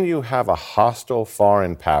 When you have a hostile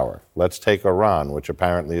foreign power, let's take Iran, which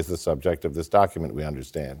apparently is the subject of this document, we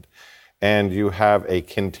understand, and you have a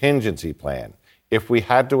contingency plan. If we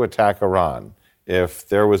had to attack Iran, if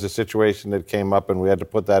there was a situation that came up and we had to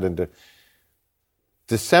put that into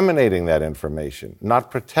disseminating that information,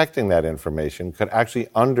 not protecting that information, could actually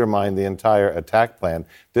undermine the entire attack plan.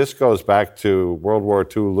 This goes back to World War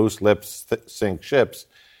II, loose lips sink ships.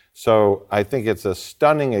 So I think it's a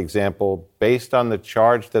stunning example based on the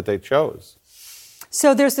charge that they chose.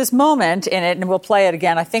 So there's this moment in it, and we'll play it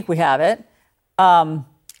again. I think we have it,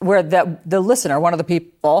 where the listener, one of the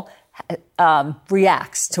people,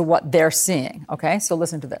 reacts to what they're seeing. Okay, so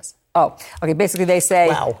listen to this. Oh, okay. Basically, they say,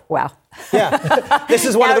 "Wow." Yeah, this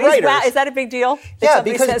is one of the writers. Wow, is that a big deal? Yeah,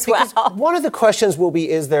 because one of the questions will be: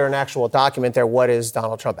 is there an actual document there? What is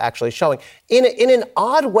Donald Trump actually showing? In an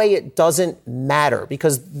odd way, it doesn't matter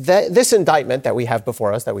because this indictment that we have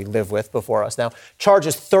before us, that we live with before us now,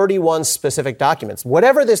 charges 31 specific documents.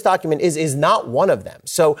 Whatever this document is not one of them.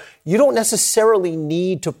 So you don't necessarily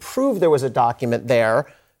need to prove there was a document there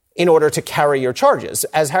in order to carry your charges.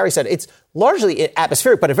 As Harry said, it's largely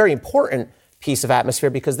atmospheric, but a very important piece of atmosphere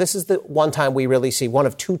because this is the one time we really see, one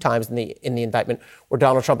of two times in the indictment, where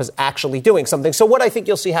Donald Trump is actually doing something. So what I think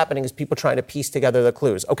you'll see happening is people trying to piece together the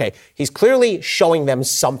clues. Okay, he's clearly showing them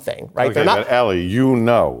something, right? Okay, but Ellie,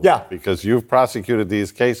 because you've prosecuted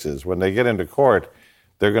these cases. When they get into court,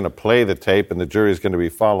 they're going to play the tape and the jury's going to be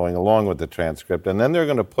following along with the transcript. And then they're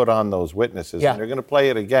going to put on those witnesses and they're going to play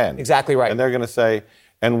it again. Exactly right. And they're going to say,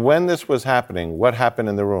 and when this was happening, what happened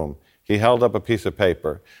in the room? He held up a piece of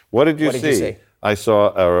paper. What did you see? I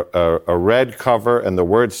saw a red cover and the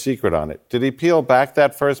word secret on it. Did he peel back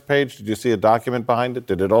that first page? Did you see a document behind it?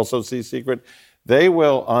 Did it also see secret? They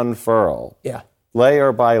will unfurl,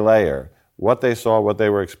 layer by layer, what they saw, what they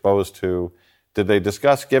were exposed to. Did they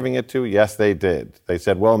discuss giving it to? Yes, they did. They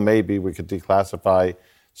said, well, maybe we could declassify.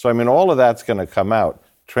 So, I mean, all of that's going to come out.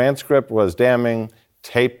 Transcript was damning.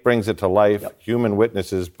 Tape brings it to life. Human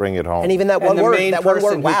witnesses bring it home. And even that one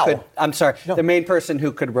word, wow. The main person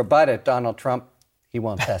who could rebut it, Donald Trump, he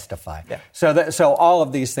won't testify. So all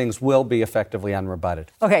of these things will be effectively unrebutted.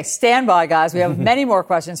 Okay, stand by, guys. We have many more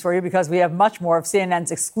questions for you because we have much more of CNN's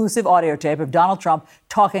exclusive audio tape of Donald Trump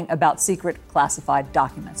talking about secret classified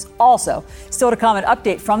documents. Also, still to come, an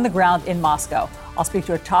update from the ground in Moscow. I'll speak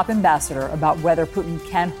to a top ambassador about whether Putin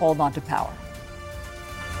can hold on to power.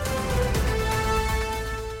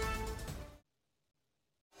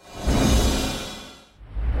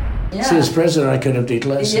 Yeah. See, as president, I could have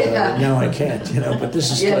declassified Yeah. it. Now I can't, but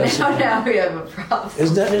this is classified. now we have a problem.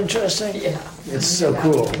 Isn't that interesting? Yeah. It's so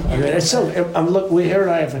cool. I mean, it's so. Look, we here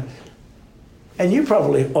I have. And you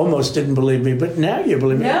probably almost didn't believe me, but now you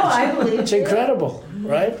believe me. No, I believe It's incredible,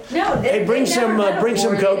 right? No, hey, bring some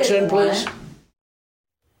Cokes in, please.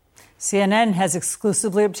 CNN has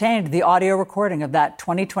exclusively obtained the audio recording of that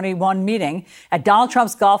 2021 meeting at Donald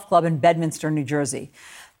Trump's golf club in Bedminster, New Jersey.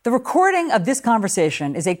 The recording of this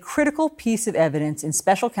conversation is a critical piece of evidence in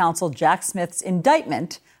special counsel Jack Smith's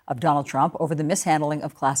indictment of Donald Trump over the mishandling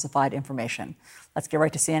of classified information. Let's get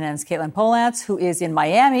right to CNN's Caitlin Polantz, who is in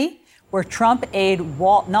Miami, where Trump aide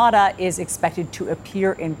Walt Nauta is expected to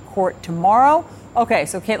appear in court tomorrow. Okay,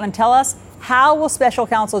 so Caitlin, tell us, how will special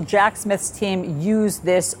counsel Jack Smith's team use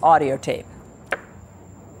this audio tape?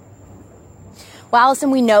 Well,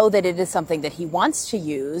 Allison, we know that it is something that he wants to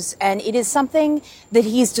use, and it is something that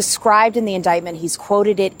he's described in the indictment. He's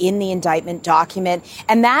quoted it in the indictment document,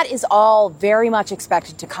 and that is all very much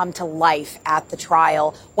expected to come to life at the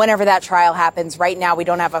trial, whenever that trial happens. Right now, we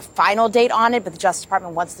don't have a final date on it, but the Justice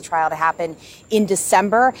Department wants the trial to happen in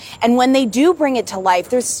December. And when they do bring it to life,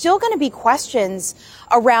 there's still going to be questions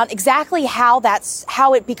around exactly how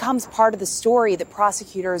it becomes part of the story that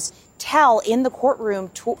prosecutors tell in the courtroom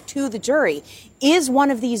to the jury. Is one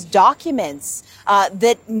of these documents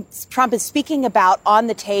that Trump is speaking about on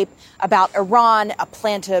the tape about Iran, a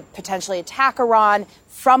plan to potentially attack Iran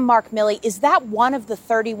from Mark Milley, is that one of the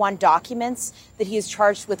 31 documents that he is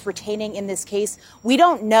charged with retaining in this case? We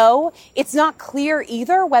don't know. It's not clear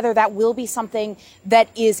either whether that will be something that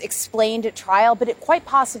is explained at trial, but it quite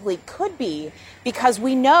possibly could be, because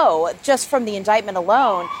we know just from the indictment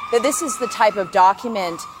alone that this is the type of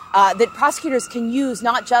document that prosecutors can use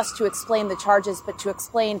not just to explain the charges, but to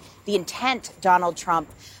explain the intent Donald Trump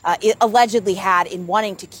allegedly had in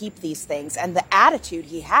wanting to keep these things and the attitude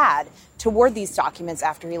he had toward these documents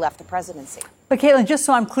after he left the presidency. But Caitlin, just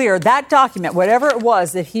so I'm clear, that document, whatever it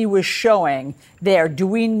was that he was showing there, do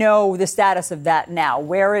we know the status of that now?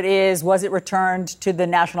 Where it is? Was it returned to the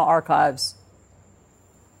National Archives?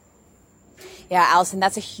 Yeah, Allison,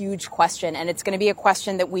 that's a huge question, and it's going to be a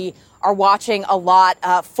question that we are watching a lot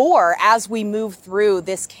for as we move through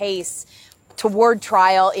this case toward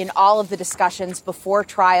trial, in all of the discussions before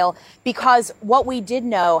trial, because what we did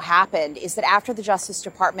know happened is that after the Justice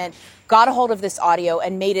Department got a hold of this audio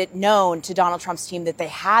and made it known to Donald Trump's team that they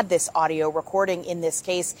had this audio recording in this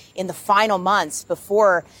case in the final months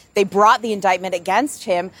before they brought the indictment against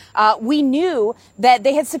him, we knew that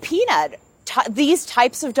they had subpoenaed these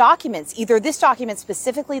types of documents, either this document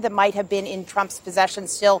specifically that might have been in Trump's possession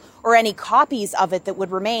still, or any copies of it that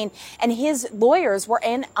would remain. And his lawyers were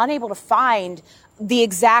unable to find the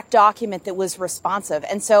exact document that was responsive.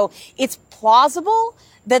 And so it's plausible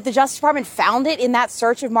that the Justice Department found it in that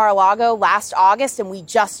search of Mar-a-Lago last August, and we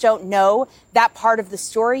just don't know that part of the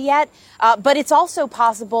story yet. But it's also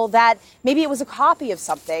possible that maybe it was a copy of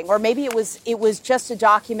something, or maybe it was just a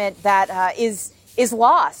document that is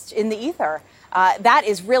lost in the ether. That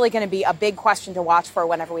is really going to be a big question to watch for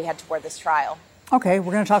whenever we head toward this trial. Okay,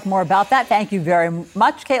 we're going to talk more about that. Thank you very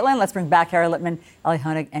much, Caitlin. Let's bring back Harry Litman, Ellie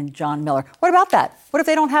Honig, and John Miller. What about that? What if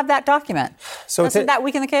they don't have that document? So isn't that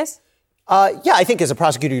weak in the case? Yeah, I think as a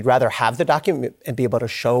prosecutor, you'd rather have the document and be able to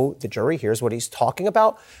show the jury, here's what he's talking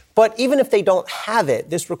about. But even if they don't have it,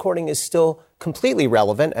 this recording is still completely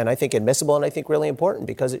relevant and I think admissible and I think really important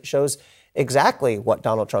because it shows exactly what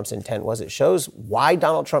Donald Trump's intent was. It shows why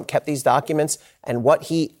Donald Trump kept these documents and what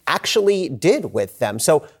he actually did with them.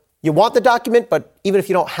 So you want the document, but even if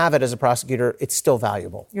you don't have it as a prosecutor, it's still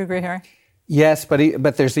valuable. You agree, Harry? Yes, but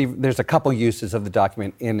there's a couple uses of the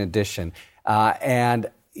document in addition. And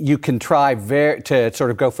you can try to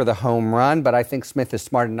sort of go for the home run, but I think Smith is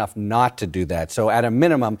smart enough not to do that. So at a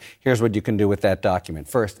minimum, here's what you can do with that document.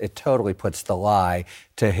 First, it totally puts the lie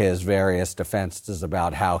to his various defenses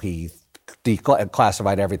about how he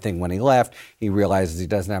declassified everything when he left. He realizes he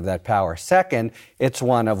doesn't have that power. Second, it's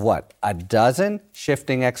one of a dozen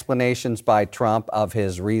shifting explanations by Trump of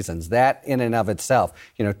his reasons. That in and of itself,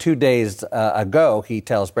 2 days ago, he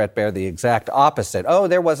tells Bret Baier the exact opposite. Oh,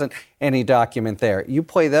 there wasn't any document there. You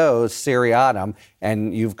play those seriatim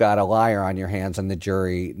and you've got a liar on your hands and the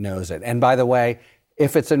jury knows it. And by the way,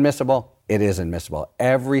 if it's admissible, it is admissible.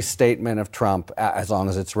 Every statement of Trump, as long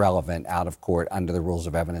as it's relevant out of court under the rules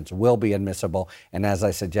of evidence, will be admissible. And as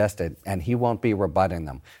I suggested, and he won't be rebutting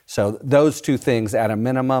them. So those two things at a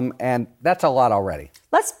minimum, and that's a lot already.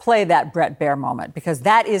 Let's play that Bret Baier moment, because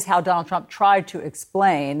that is how Donald Trump tried to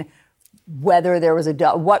explain whether there was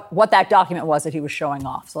what that document was that he was showing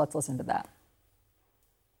off. So let's listen to that.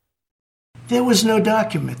 There was no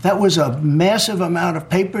document. That was a massive amount of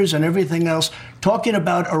papers and everything else talking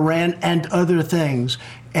about Iran and other things.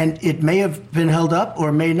 And it may have been held up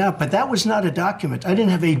or may not, but that was not a document. I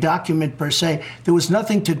didn't have a document per se. There was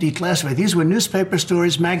nothing to declassify. These were newspaper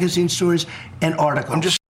stories, magazine stories, and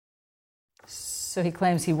articles. So he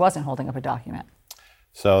claims he wasn't holding up a document.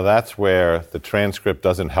 So that's where the transcript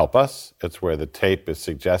doesn't help us. It's where the tape is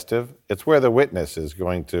suggestive. It's where the witness is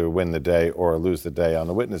going to win the day or lose the day on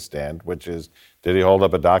the witness stand, which is, did he hold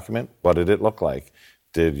up a document? What did it look like?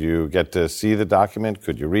 Did you get to see the document?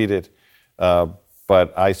 Could you read it?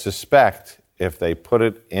 But I suspect if they put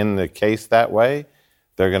it in the case that way,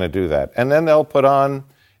 they're going to do that. And then they'll put on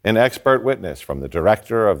an expert witness from the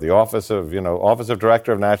director of the Office of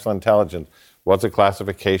Director of National Intelligence. What's a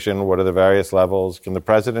classification? What are the various levels? Can the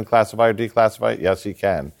president classify or declassify? Yes, he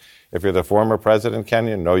can. If you're the former president, can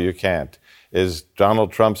you? No, you can't. Is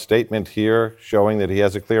Donald Trump's statement here showing that he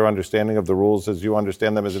has a clear understanding of the rules as you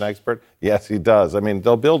understand them as an expert? Yes, he does. I mean,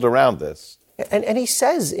 they'll build around this. And he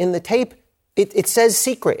says in the tape, it says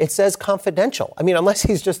secret. It says confidential. I mean, unless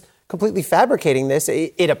he's just completely fabricating this,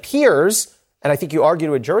 it appears, and I think you argue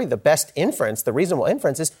to a jury, the best inference, the reasonable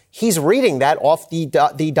inference is he's reading that off the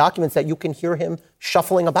documents that you can hear him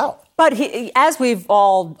shuffling about. But as we've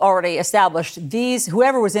all already established,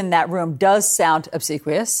 whoever was in that room does sound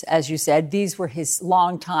obsequious, as you said. These were his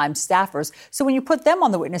longtime staffers. So when you put them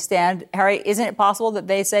on the witness stand, Harry, isn't it possible that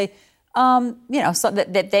they say,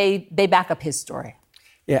 that they back up his story?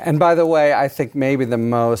 Yeah, and by the way, I think maybe the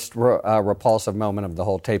most repulsive moment of the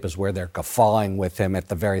whole tape is where they're guffawing with him at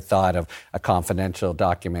the very thought of a confidential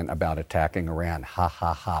document about attacking Iran. Ha,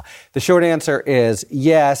 ha, ha. The short answer is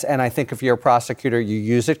yes, and I think if you're a prosecutor, you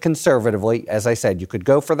use it conservatively. As I said, you could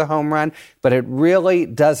go for the home run, but it really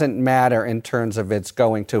doesn't matter in terms of it's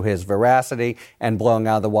going to his veracity and blowing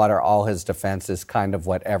out of the water all his defenses, kind of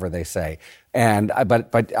whatever they say.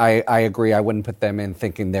 But I agree. I wouldn't put them in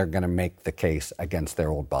thinking they're going to make the case against their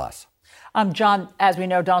old boss. John, as we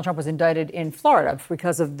know, Donald Trump was indicted in Florida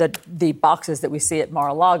because of the boxes that we see at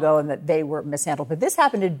Mar-a-Lago and that they were mishandled. But this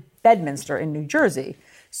happened in Bedminster in New Jersey.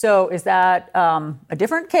 So is that a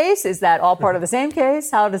different case? Is that all part of the same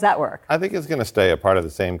case? How does that work? I think it's going to stay a part of the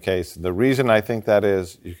same case. The reason I think that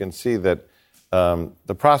is, you can see that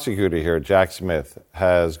the prosecutor here, Jack Smith,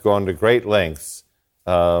 has gone to great lengths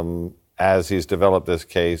as he's developed this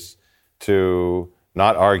case to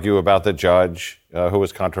not argue about the judge who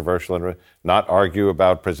was controversial and not argue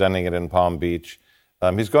about presenting it in Palm Beach.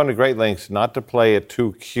 He's gone to great lengths not to play it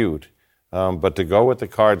too cute, but to go with the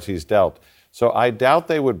cards he's dealt. So I doubt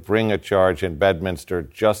they would bring a charge in Bedminster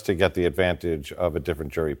just to get the advantage of a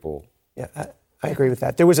different jury pool. Yeah, I agree with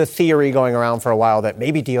that. There was a theory going around for a while that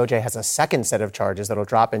maybe DOJ has a second set of charges that'll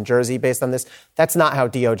drop in Jersey based on this. That's not how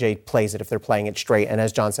DOJ plays it if they're playing it straight. And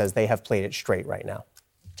as John says, they have played it straight right now.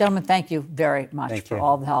 Gentlemen, thank you very much for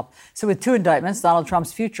all the help. So with 2 indictments, Donald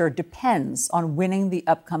Trump's future depends on winning the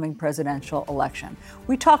upcoming presidential election.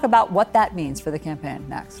 We talk about what that means for the campaign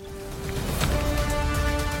next.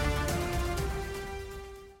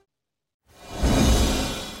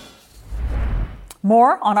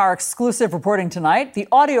 More on our exclusive reporting tonight, the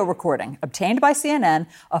audio recording obtained by CNN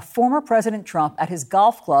of former President Trump at his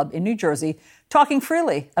golf club in New Jersey talking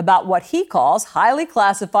freely about what he calls highly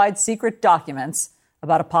classified secret documents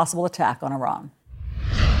about a possible attack on Iran.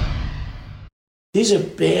 These are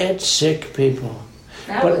bad, sick people.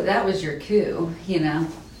 That was your coup,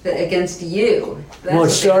 against you. It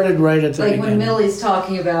started right at the beginning. Like when Milley's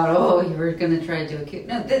talking about, you were going to try to do a coup.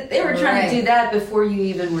 No, they were trying to do that before you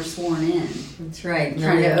even were sworn in. That's right.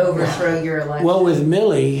 Trying to overthrow your election. Well, with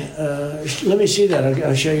Milley, let me see that.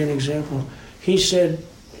 I'll show you an example. He said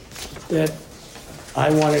that I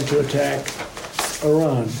wanted to attack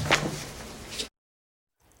Iran.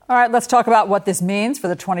 All right, let's talk about what this means for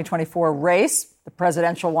the 2024 race, the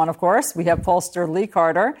presidential one, of course. We have pollster Lee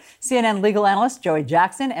Carter, CNN legal analyst Joey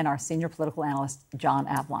Jackson, and our senior political analyst John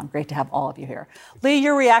Avlon. Great to have all of you here. Lee,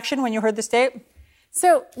 your reaction when you heard this tape?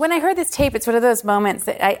 So when I heard this tape, it's one of those moments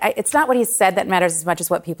that it's not what he said that matters as much as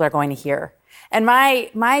what people are going to hear. And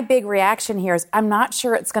my big reaction here is I'm not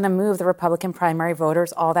sure it's going to move the Republican primary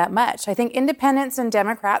voters all that much. I think independents and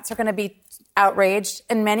Democrats are going to be outraged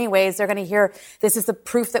in many ways. They're going to hear this is the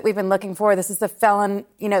proof that we've been looking for. This is the felon,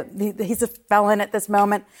 he's a felon at this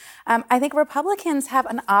moment. I think Republicans have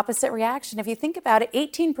an opposite reaction. If you think about it,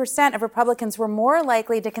 18% of Republicans were more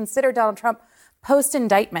likely to consider Donald Trump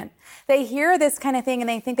post-indictment. They hear this kind of thing and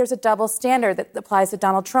they think there's a double standard that applies to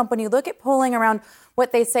Donald Trump. When you look at polling around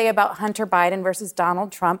what they say about Hunter Biden versus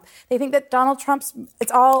Donald Trump, they think that Donald Trump's,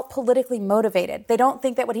 it's all politically motivated. They don't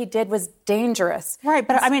think that what he did was dangerous. Right,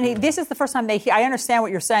 but I mean, this is the first time I understand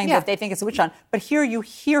what you're saying, that they think it's a witch hunt, but here you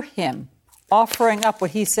hear him offering up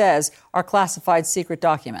what he says are classified secret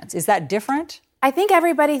documents. Is that different? I think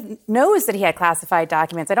everybody knows that he had classified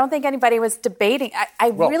documents. I don't think anybody was debating. I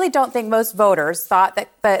really don't think most voters thought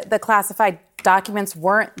that the classified documents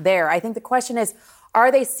weren't there. I think the question is,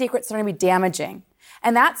 are they secrets that are going to be damaging?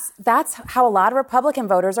 And that's how a lot of Republican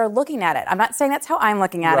voters are looking at it. I'm not saying that's how I'm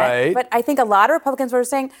looking at it, but I think a lot of Republicans are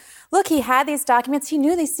saying, look, he had these documents. He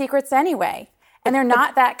knew these secrets anyway. And they're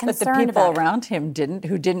not that concerned But the people about around him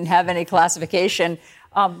who didn't have any classification.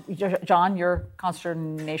 John, your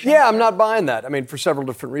consternation? Yeah, I'm not buying that. I mean, for several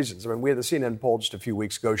different reasons. I mean, we had the CNN poll just a few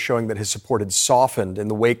weeks ago showing that his support had softened in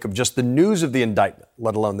the wake of just the news of the indictment,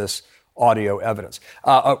 let alone this audio evidence.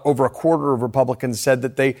 Over a quarter of Republicans said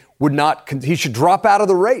that he should drop out of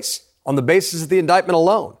the race on the basis of the indictment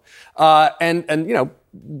alone. And you know,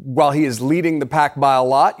 while he is leading the pack by a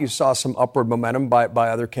lot, you saw some upward momentum by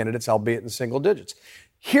other candidates, albeit in single digits.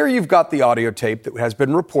 Here you've got the audio tape that has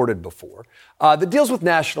been reported before that deals with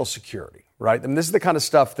national security, right? I mean, this is the kind of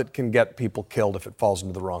stuff that can get people killed if it falls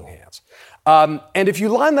into the wrong hands. And if you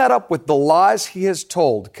line that up with the lies he has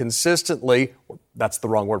told consistently, that's the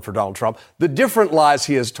wrong word for Donald Trump, the different lies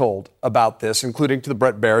he has told about this, including to the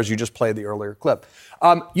Bret Baier, as you just played the earlier clip,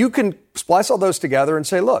 you can splice all those together and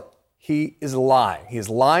say, look, he is lying. He is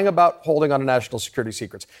lying about holding on to national security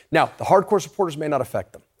secrets. Now, the hardcore supporters may not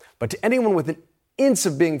affect them, but to anyone with an inch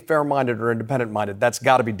of being fair-minded or independent-minded, that's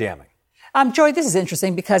got to be damning. Joy, this is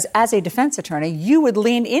interesting because as a defense attorney, you would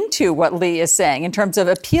lean into what Lee is saying in terms of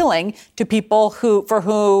appealing to people who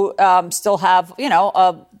still have,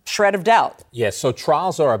 a shred of doubt. Yes, so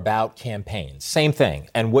trials are about campaigns. Same thing.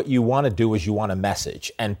 And what you want to do is you want a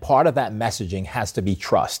message. And part of that messaging has to be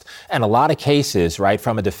trust. And a lot of cases, right,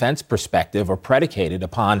 from a defense perspective are predicated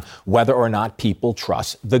upon whether or not people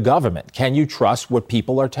trust the government. Can you trust what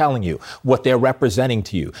people are telling you, what they're representing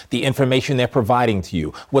to you, the information they're providing to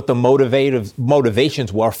you, what the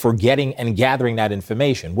motivations were for getting and gathering that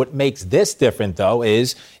information? What makes this different, though,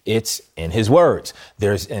 is it's in his words.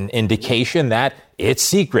 There's an indication that it's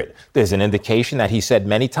secret. There's an indication that he said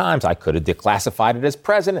many times, I could have declassified it as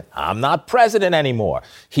president. I'm not president anymore.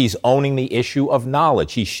 He's owning the issue of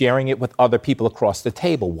knowledge. He's sharing it with other people across the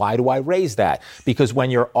table. Why do I raise that? Because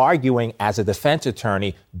when you're arguing as a defense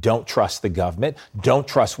attorney, don't trust the government, don't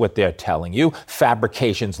trust what they're telling you,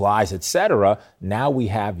 fabrications, lies, etc. Now we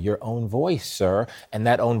have your own voice, sir. And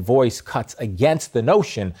that own voice cuts against the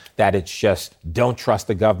notion that it's just don't trust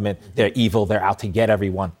the government. They're evil. They're out to get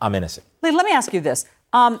everyone. I'm innocent. Lee, let me ask you this.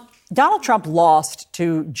 Donald Trump lost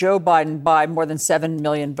to Joe Biden by more than 7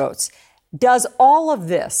 million votes. Does all of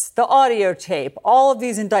this, the audio tape, all of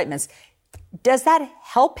these indictments, does that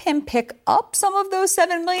help him pick up some of those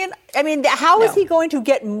 7 million? I mean, how is he going to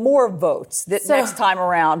get more votes next time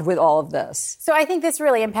around with all of this? So I think this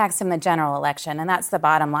really impacts him in the general election, and that's the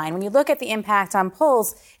bottom line. When you look at the impact on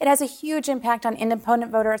polls, it has a huge impact on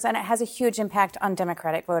independent voters, and it has a huge impact on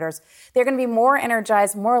Democratic voters. They're going to be more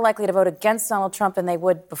energized, more likely to vote against Donald Trump than they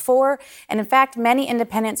would before. And in fact, many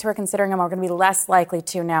independents who are considering him are going to be less likely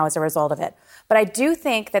to now as a result of it. But I do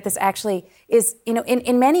think that this actually is,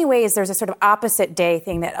 in many ways, there's a sort of opposite day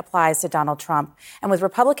thing that applies to Donald Trump. And with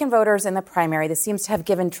Republican voters in the primary, this seems to have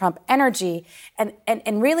given Trump energy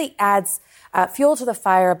and really adds fuel to the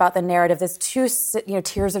fire about the narrative. There's two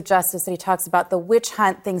tiers of justice that he talks about. The witch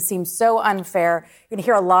hunt thing seems so unfair. You're going to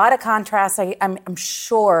hear a lot of contrast, I'm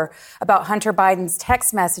sure, about Hunter Biden's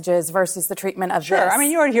text messages versus the treatment of this. Sure. I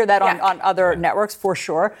mean, you already hear that on other networks for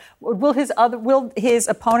sure. Will his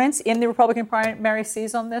opponents in the Republican primary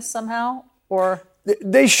seize on this somehow? Or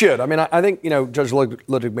they should. I mean, I think, Judge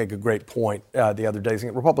Ludwig made a great point the other day.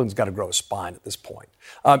 Republicans got to grow a spine at this point.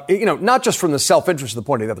 Not just from the self-interest of the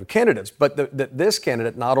point of the other candidates, but that this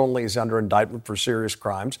candidate not only is under indictment for serious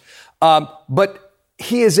crimes, but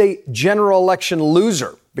he is a general election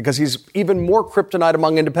loser because he's even more kryptonite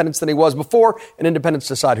among independents than he was before, and independents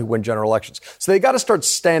decide who win general elections. So they got to start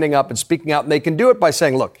standing up and speaking out, and they can do it by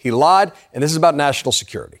saying, look, he lied, and this is about national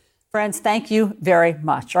security. Friends, thank you very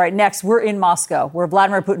much. All right, next, we're in Moscow, where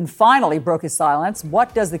Vladimir Putin finally broke his silence.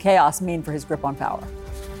 What does the chaos mean for his grip on power?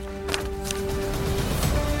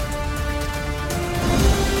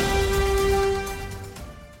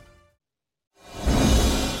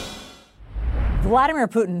 Vladimir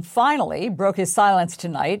Putin finally broke his silence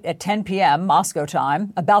tonight at 10 p.m. Moscow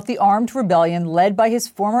time about the armed rebellion led by his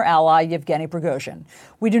former ally Yevgeny Prigozhin.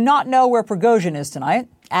 We do not know where Prigozhin is tonight,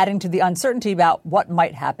 adding to the uncertainty about what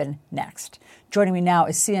might happen next. Joining me now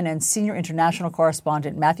is CNN senior international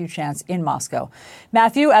correspondent Matthew Chance in Moscow.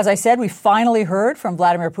 Matthew, as I said, we finally heard from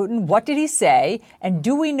Vladimir Putin. What did he say? And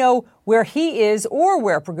do we know where he is or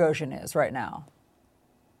where Prigozhin is right now?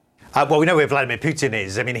 Well, we know where Vladimir Putin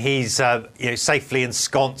is. I mean, he's safely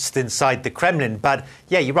ensconced inside the Kremlin. But,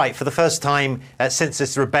 yeah, you're right. For the first time since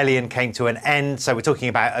this rebellion came to an end, so we're talking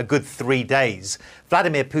about a good 3 days,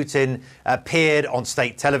 Vladimir Putin appeared on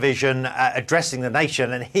state television addressing the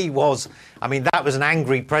nation. And he was, I mean, that was an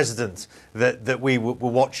angry president that we were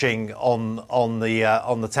watching on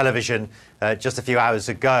the television just a few hours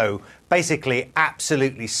ago, basically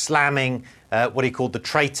absolutely slamming what he called the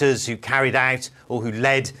traitors who carried out or who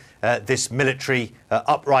led this military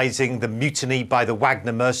uprising, the mutiny by the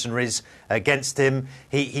Wagner mercenaries against him.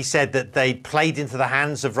 He said that they played into the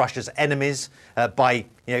hands of Russia's enemies by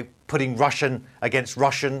putting Russian against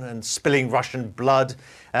Russian and spilling Russian blood.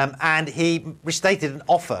 And he restated an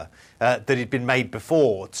offer that had been made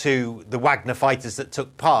before to the Wagner fighters that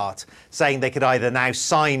took part, saying they could either now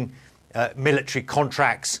sign military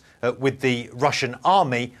contracts with the Russian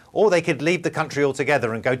army, or they could leave the country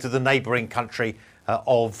altogether and go to the neighbouring country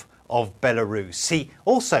of Belarus. He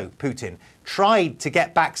also, Putin, tried to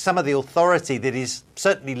get back some of the authority that he's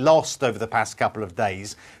certainly lost over the past couple of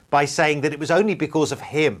days by saying that it was only because of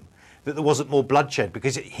him that there wasn't more bloodshed,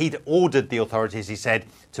 because he'd ordered the authorities, he said,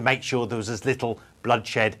 to make sure there was as little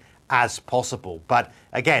bloodshed as possible. But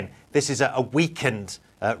again, this is a weakened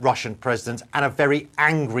Russian president and a very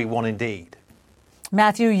angry one indeed.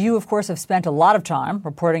 Matthew, you, of course, have spent a lot of time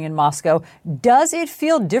reporting in Moscow. Does it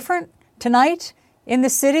feel different tonight in the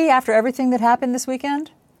city after everything that happened this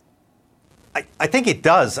weekend? I think it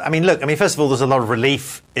does. I mean, look, first of all, there's a lot of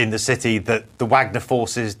relief in the city that the Wagner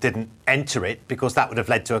forces didn't enter it, because that would have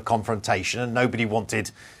led to a confrontation and nobody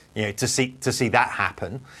wanted, to see that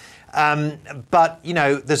happen. But,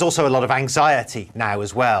 there's also a lot of anxiety now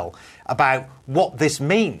as well about what this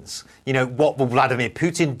means. What will Vladimir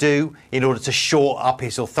Putin do in order to shore up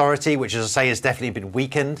his authority, which, as I say, has definitely been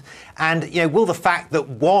weakened? And, will the fact that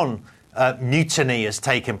one mutiny has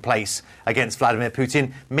taken place against Vladimir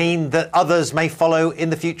Putin mean that others may follow in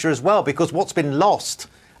the future as well? Because what's been lost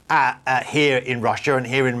here in Russia and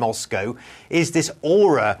here in Moscow is this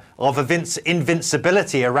aura of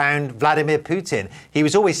invincibility around Vladimir Putin. He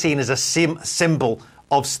was always seen as a symbol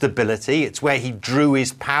of stability. It's where he drew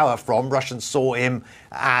his power from. Russians saw him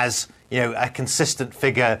as a consistent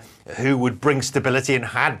figure who would bring stability and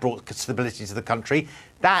had brought stability to the country.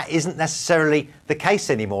 That isn't necessarily the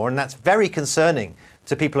case anymore, and that's very concerning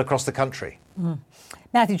to people across the country. Mm.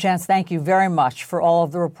 Matthew Chance, thank you very much for all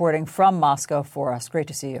of the reporting from Moscow for us. Great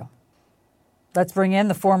to see you. Let's bring in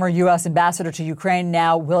the former U.S. ambassador to Ukraine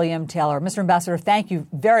now, William Taylor. Mr. Ambassador, thank you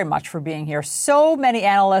very much for being here. So many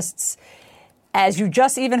analysts, as you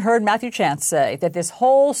just even heard Matthew Chance say, that this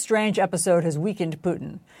whole strange episode has weakened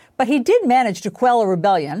Putin. But he did manage to quell a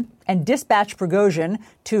rebellion and dispatch Prigozhin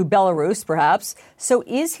to Belarus, perhaps. So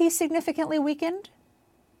is he significantly weakened?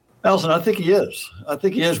 Alison, I think he is. I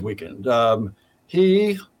think he is weakened.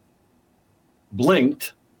 He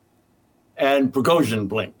blinked and Prigozhin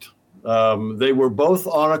blinked. They were both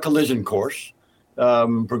on a collision course.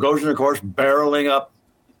 Prigozhin, of course, barreling up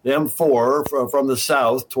the M4 from the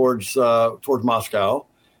south towards Moscow.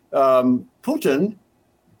 Putin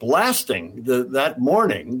blasting that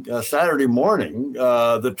morning, Saturday morning,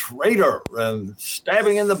 the traitor, and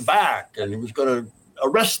stabbing in the back, and he was going to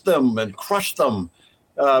arrest them and crush them.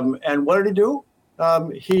 And what did he do?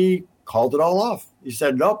 He called it all off. He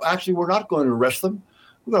said, nope, actually, we're not going to arrest them.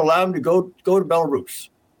 We're going to allow them to go to Belarus.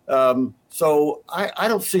 So I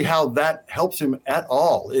don't see how that helps him at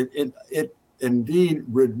all. It indeed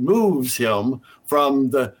removes him from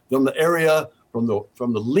the area, from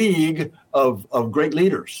the league of great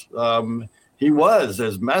leaders. He was,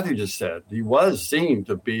 as Matthew just said, he was seen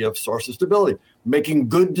to be a source of stability, making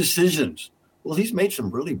good decisions. Well, he's made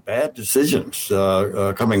some really bad decisions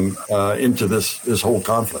coming into this whole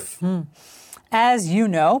conflict. As you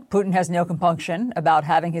know, Putin has no compunction about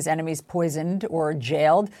having his enemies poisoned or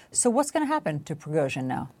jailed. So what's going to happen to Prigozhin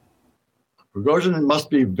now? Prigozhin must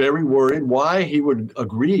be very worried why he would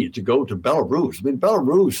agree to go to Belarus. I mean,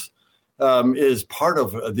 Belarus is part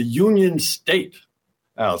of the Union State,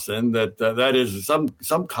 Alison, that is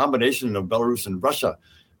some combination of Belarus and Russia.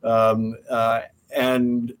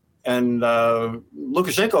 And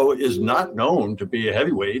Lukashenko is not known to be a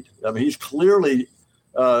heavyweight. I mean, he's clearly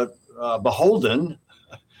beholden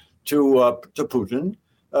to Putin.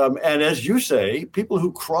 And as you say, people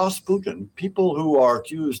who cross Putin, people who are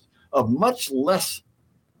accused of much less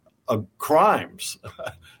crimes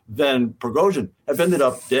than Prigozhin, have ended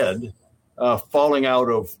up dead, falling out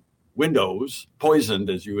of windows, poisoned,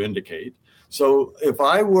 as you indicate. So if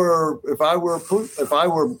I were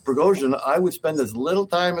Prigozhin, I would spend as little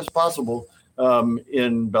time as possible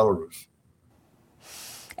in Belarus.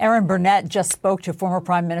 Aaron Burnett just spoke to former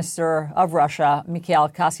Prime Minister of Russia, Mikhail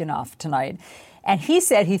Kasyanov, tonight. And he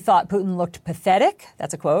said he thought Putin looked pathetic,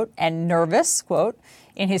 that's a quote, and nervous, quote,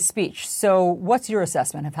 in his speech. So what's your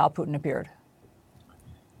assessment of how Putin appeared?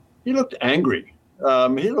 He looked angry.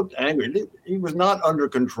 He was not under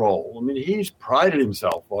control. I mean, he's prided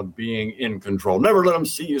himself on being in control. Never let him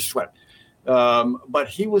see you sweat. But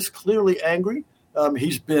he was clearly angry.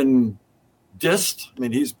 He's been dissed. I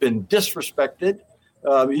mean, he's been disrespected.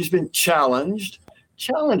 He's been challenged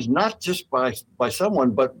not just by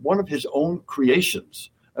someone, but one of his own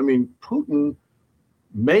creations. I mean, Putin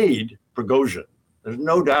made Prigozhin. There's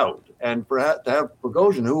no doubt. And to have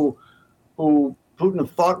Prigozhin, who Putin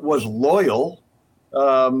thought was loyal,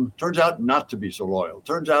 turns out not to be so loyal.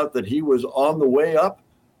 Turns out that he was on the way up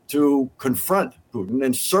to confront Putin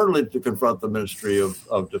and certainly to confront the Ministry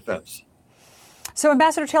of Defense. So,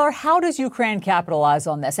 Ambassador Taylor, how does Ukraine capitalize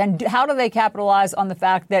on this? And how do they capitalize on the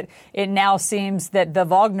fact that it now seems that the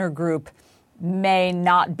Wagner Group may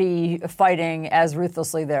not be fighting as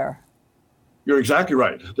ruthlessly there? You're exactly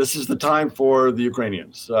right. This is the time for the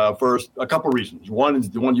Ukrainians for a couple of reasons. One is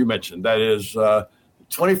the one you mentioned, that is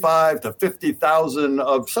 25 to 50,000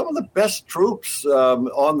 of some of the best troops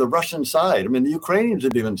on the Russian side. I mean, the Ukrainians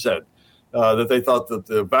have even said that they thought that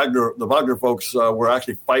the Wagner folks were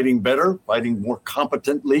actually fighting better, fighting more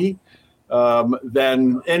competently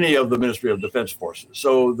than any of the Ministry of Defense forces.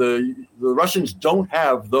 So the Russians don't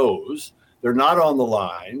have those. They're not on the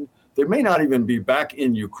line. They may not even be back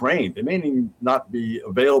in Ukraine. They may not be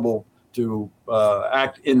available to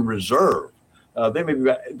act in reserve.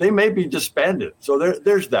 They may be disbanded. So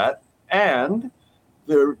there's that. And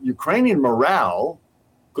the Ukrainian morale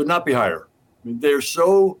could not be higher. I mean, they're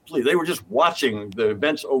so pleased. They were just watching the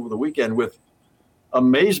events over the weekend with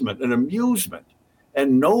amazement and amusement,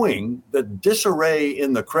 and knowing that disarray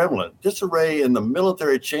in the Kremlin, disarray in the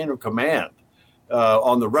military chain of command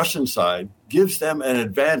on the Russian side gives them an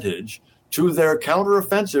advantage to their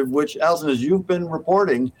counteroffensive, which, Alison, as you've been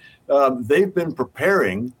reporting, they've been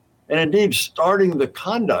preparing and indeed starting the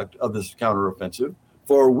conduct of this counteroffensive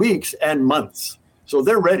for weeks and months. So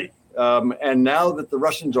they're ready. And now that the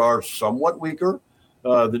Russians are somewhat weaker,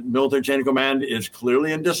 the military chain of command is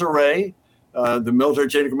clearly in disarray. The military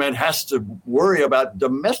chain of command has to worry about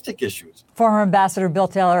domestic issues. Former Ambassador Bill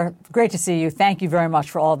Taylor, great to see you. Thank you very much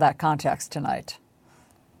for all of that context tonight.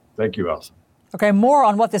 Thank you, Alison. Okay, more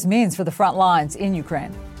on what this means for the front lines in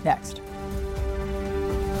Ukraine next.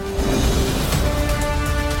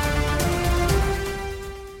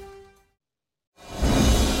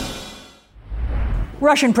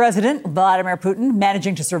 Russian President Vladimir Putin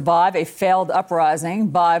managing to survive a failed uprising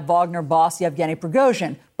by Wagner boss Yevgeny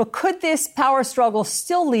Prigozhin. But could this power struggle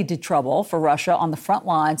still lead to trouble for Russia on the front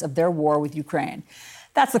lines of their war with Ukraine?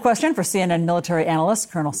 That's the question for CNN military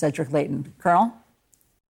analyst Colonel Cedric Leighton. Colonel?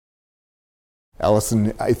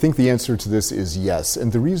 Alison, I think the answer to this is yes.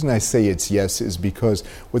 And the reason I say it's yes is because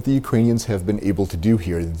what the Ukrainians have been able to do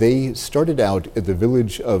here, they started out at the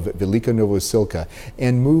village of Velika Novosilka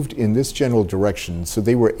and moved in this general direction. So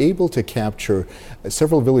they were able to capture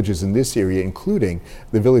several villages in this area, including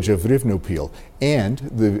the village of Rivnopil and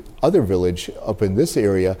the other village up in this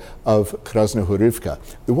area of Krasnohorivka.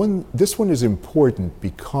 This one is important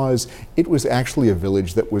because it was actually a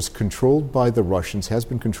village that was controlled by the Russians, has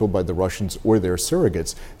been controlled by the Russians or their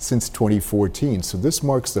surrogates since 2014. So this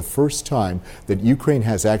marks the first time that Ukraine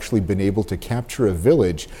has actually been able to capture a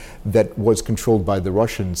village that was controlled by the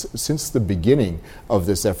Russians since the beginning of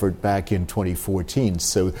this effort back in 2014.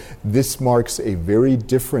 So this marks a very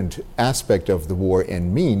different aspect of the war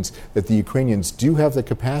and means that the Ukrainians do have the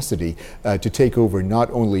capacity to take over not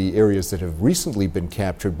only areas that have recently been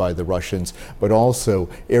captured by the Russians, but also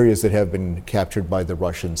areas that have been captured by the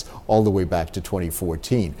Russians all the way back to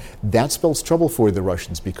 2014. That spells trouble for the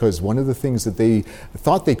Russians because one of the things that they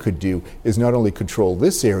thought they could do is not only control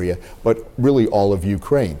this area, but really all of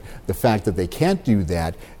Ukraine. The fact that they can't do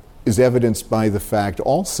that is evidenced by the fact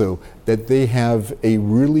also that they have a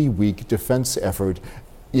really weak defense effort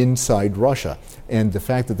inside Russia. And the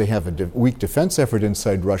fact that they have a weak defense effort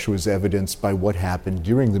inside Russia was evidenced by what happened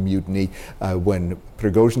during the mutiny when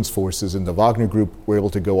Prigozhin's forces in the Wagner Group were able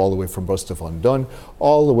to go all the way from Rostov-on-Don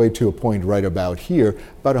all the way to a point right about here,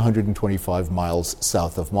 about 125 miles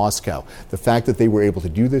south of Moscow. The fact that they were able to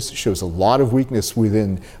do this shows a lot of weakness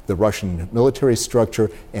within the Russian military structure,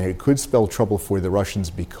 and it could spell trouble for the Russians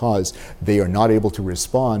because they are not able to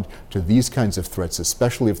respond to these kinds of threats,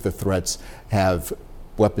 especially if the threats have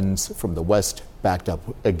weapons from the West backed up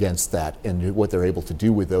against that. And what they're able to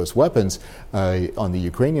do with those weapons on the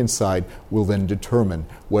Ukrainian side will then determine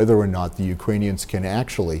whether or not the Ukrainians can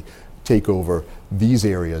actually take over these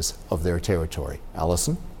areas of their territory.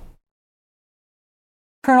 Allison?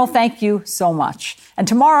 Colonel, thank you so much. And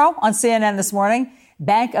tomorrow on CNN This Morning,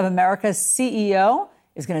 Bank of America's CEO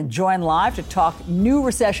is going to join live to talk new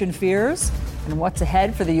recession fears and what's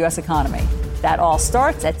ahead for the U.S. economy. That all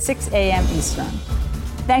starts at 6 a.m. Eastern.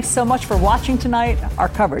 Thanks so much for watching tonight. Our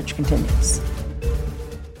coverage continues.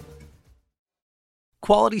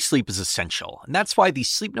 Quality sleep is essential, and that's why the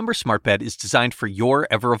Sleep Number Smart Bed is designed for your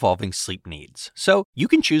ever-evolving sleep needs. So you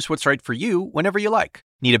can choose what's right for you whenever you like.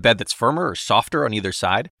 Need a bed that's firmer or softer on either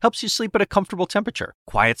side? Helps you sleep at a comfortable temperature.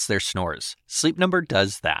 Quiets their snores. Sleep Number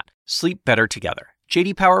does that. Sleep better together.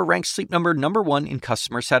 J.D. Power ranks Sleep Number #1 in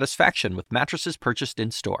customer satisfaction with mattresses purchased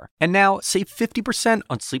in-store. And now, save 50%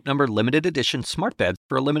 on Sleep Number limited edition smart beds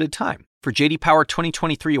for a limited time. For J.D. Power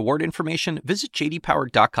 2023 award information, visit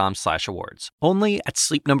jdpower.com/awards. Only at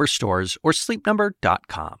Sleep Number stores or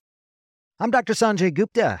sleepnumber.com. I'm Dr. Sanjay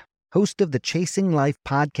Gupta, host of the Chasing Life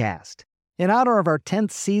podcast. In honor of our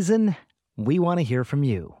 10th season, we want to hear from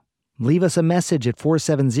you. Leave us a message at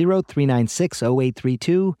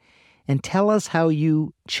 470-396-0832 and tell us how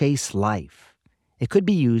you chase life. It could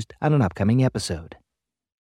be used on an upcoming episode.